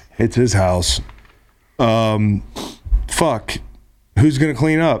 It's his house. Fuck. Who's going to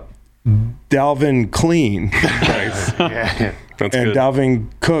clean up? Dalvin Clean. Nice. Yeah. That's And good. Dalvin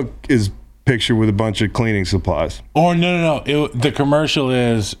Cook is pictured with a bunch of cleaning supplies. Or no. The commercial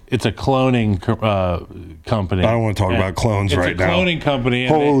is it's a cloning company. I don't want to talk about clones right now. It's a cloning company.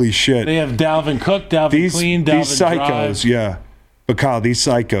 and Holy shit. They have Dalvin Cook, Dalvin Clean, Dalvin these psychos, Drive. yeah. But Kyle, these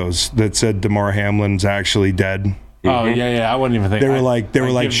psychos that said DeMar Hamlin's actually dead. Oh yeah. I wouldn't even think. They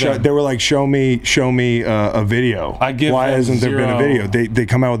were like, show me a video. I give Why them hasn't there been a zero. video? They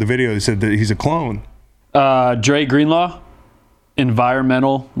come out with a video. They said that he's a clone. Dre Greenlaw,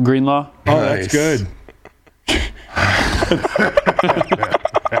 environmental Greenlaw. Oh, Nice. that's good.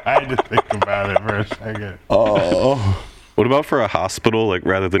 I had to think about it for a second. What about for a hospital, like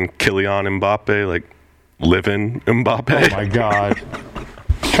rather than Kylian Mbappe, like live-in Mbappe? Oh my God.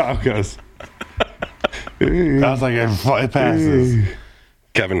 Kyle goes. I was like, it passes.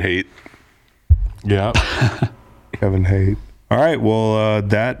 Kevin Haight. Yeah. Kevin Haight. All right. Well,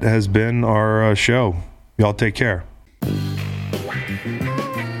 that has been our show. Y'all take care.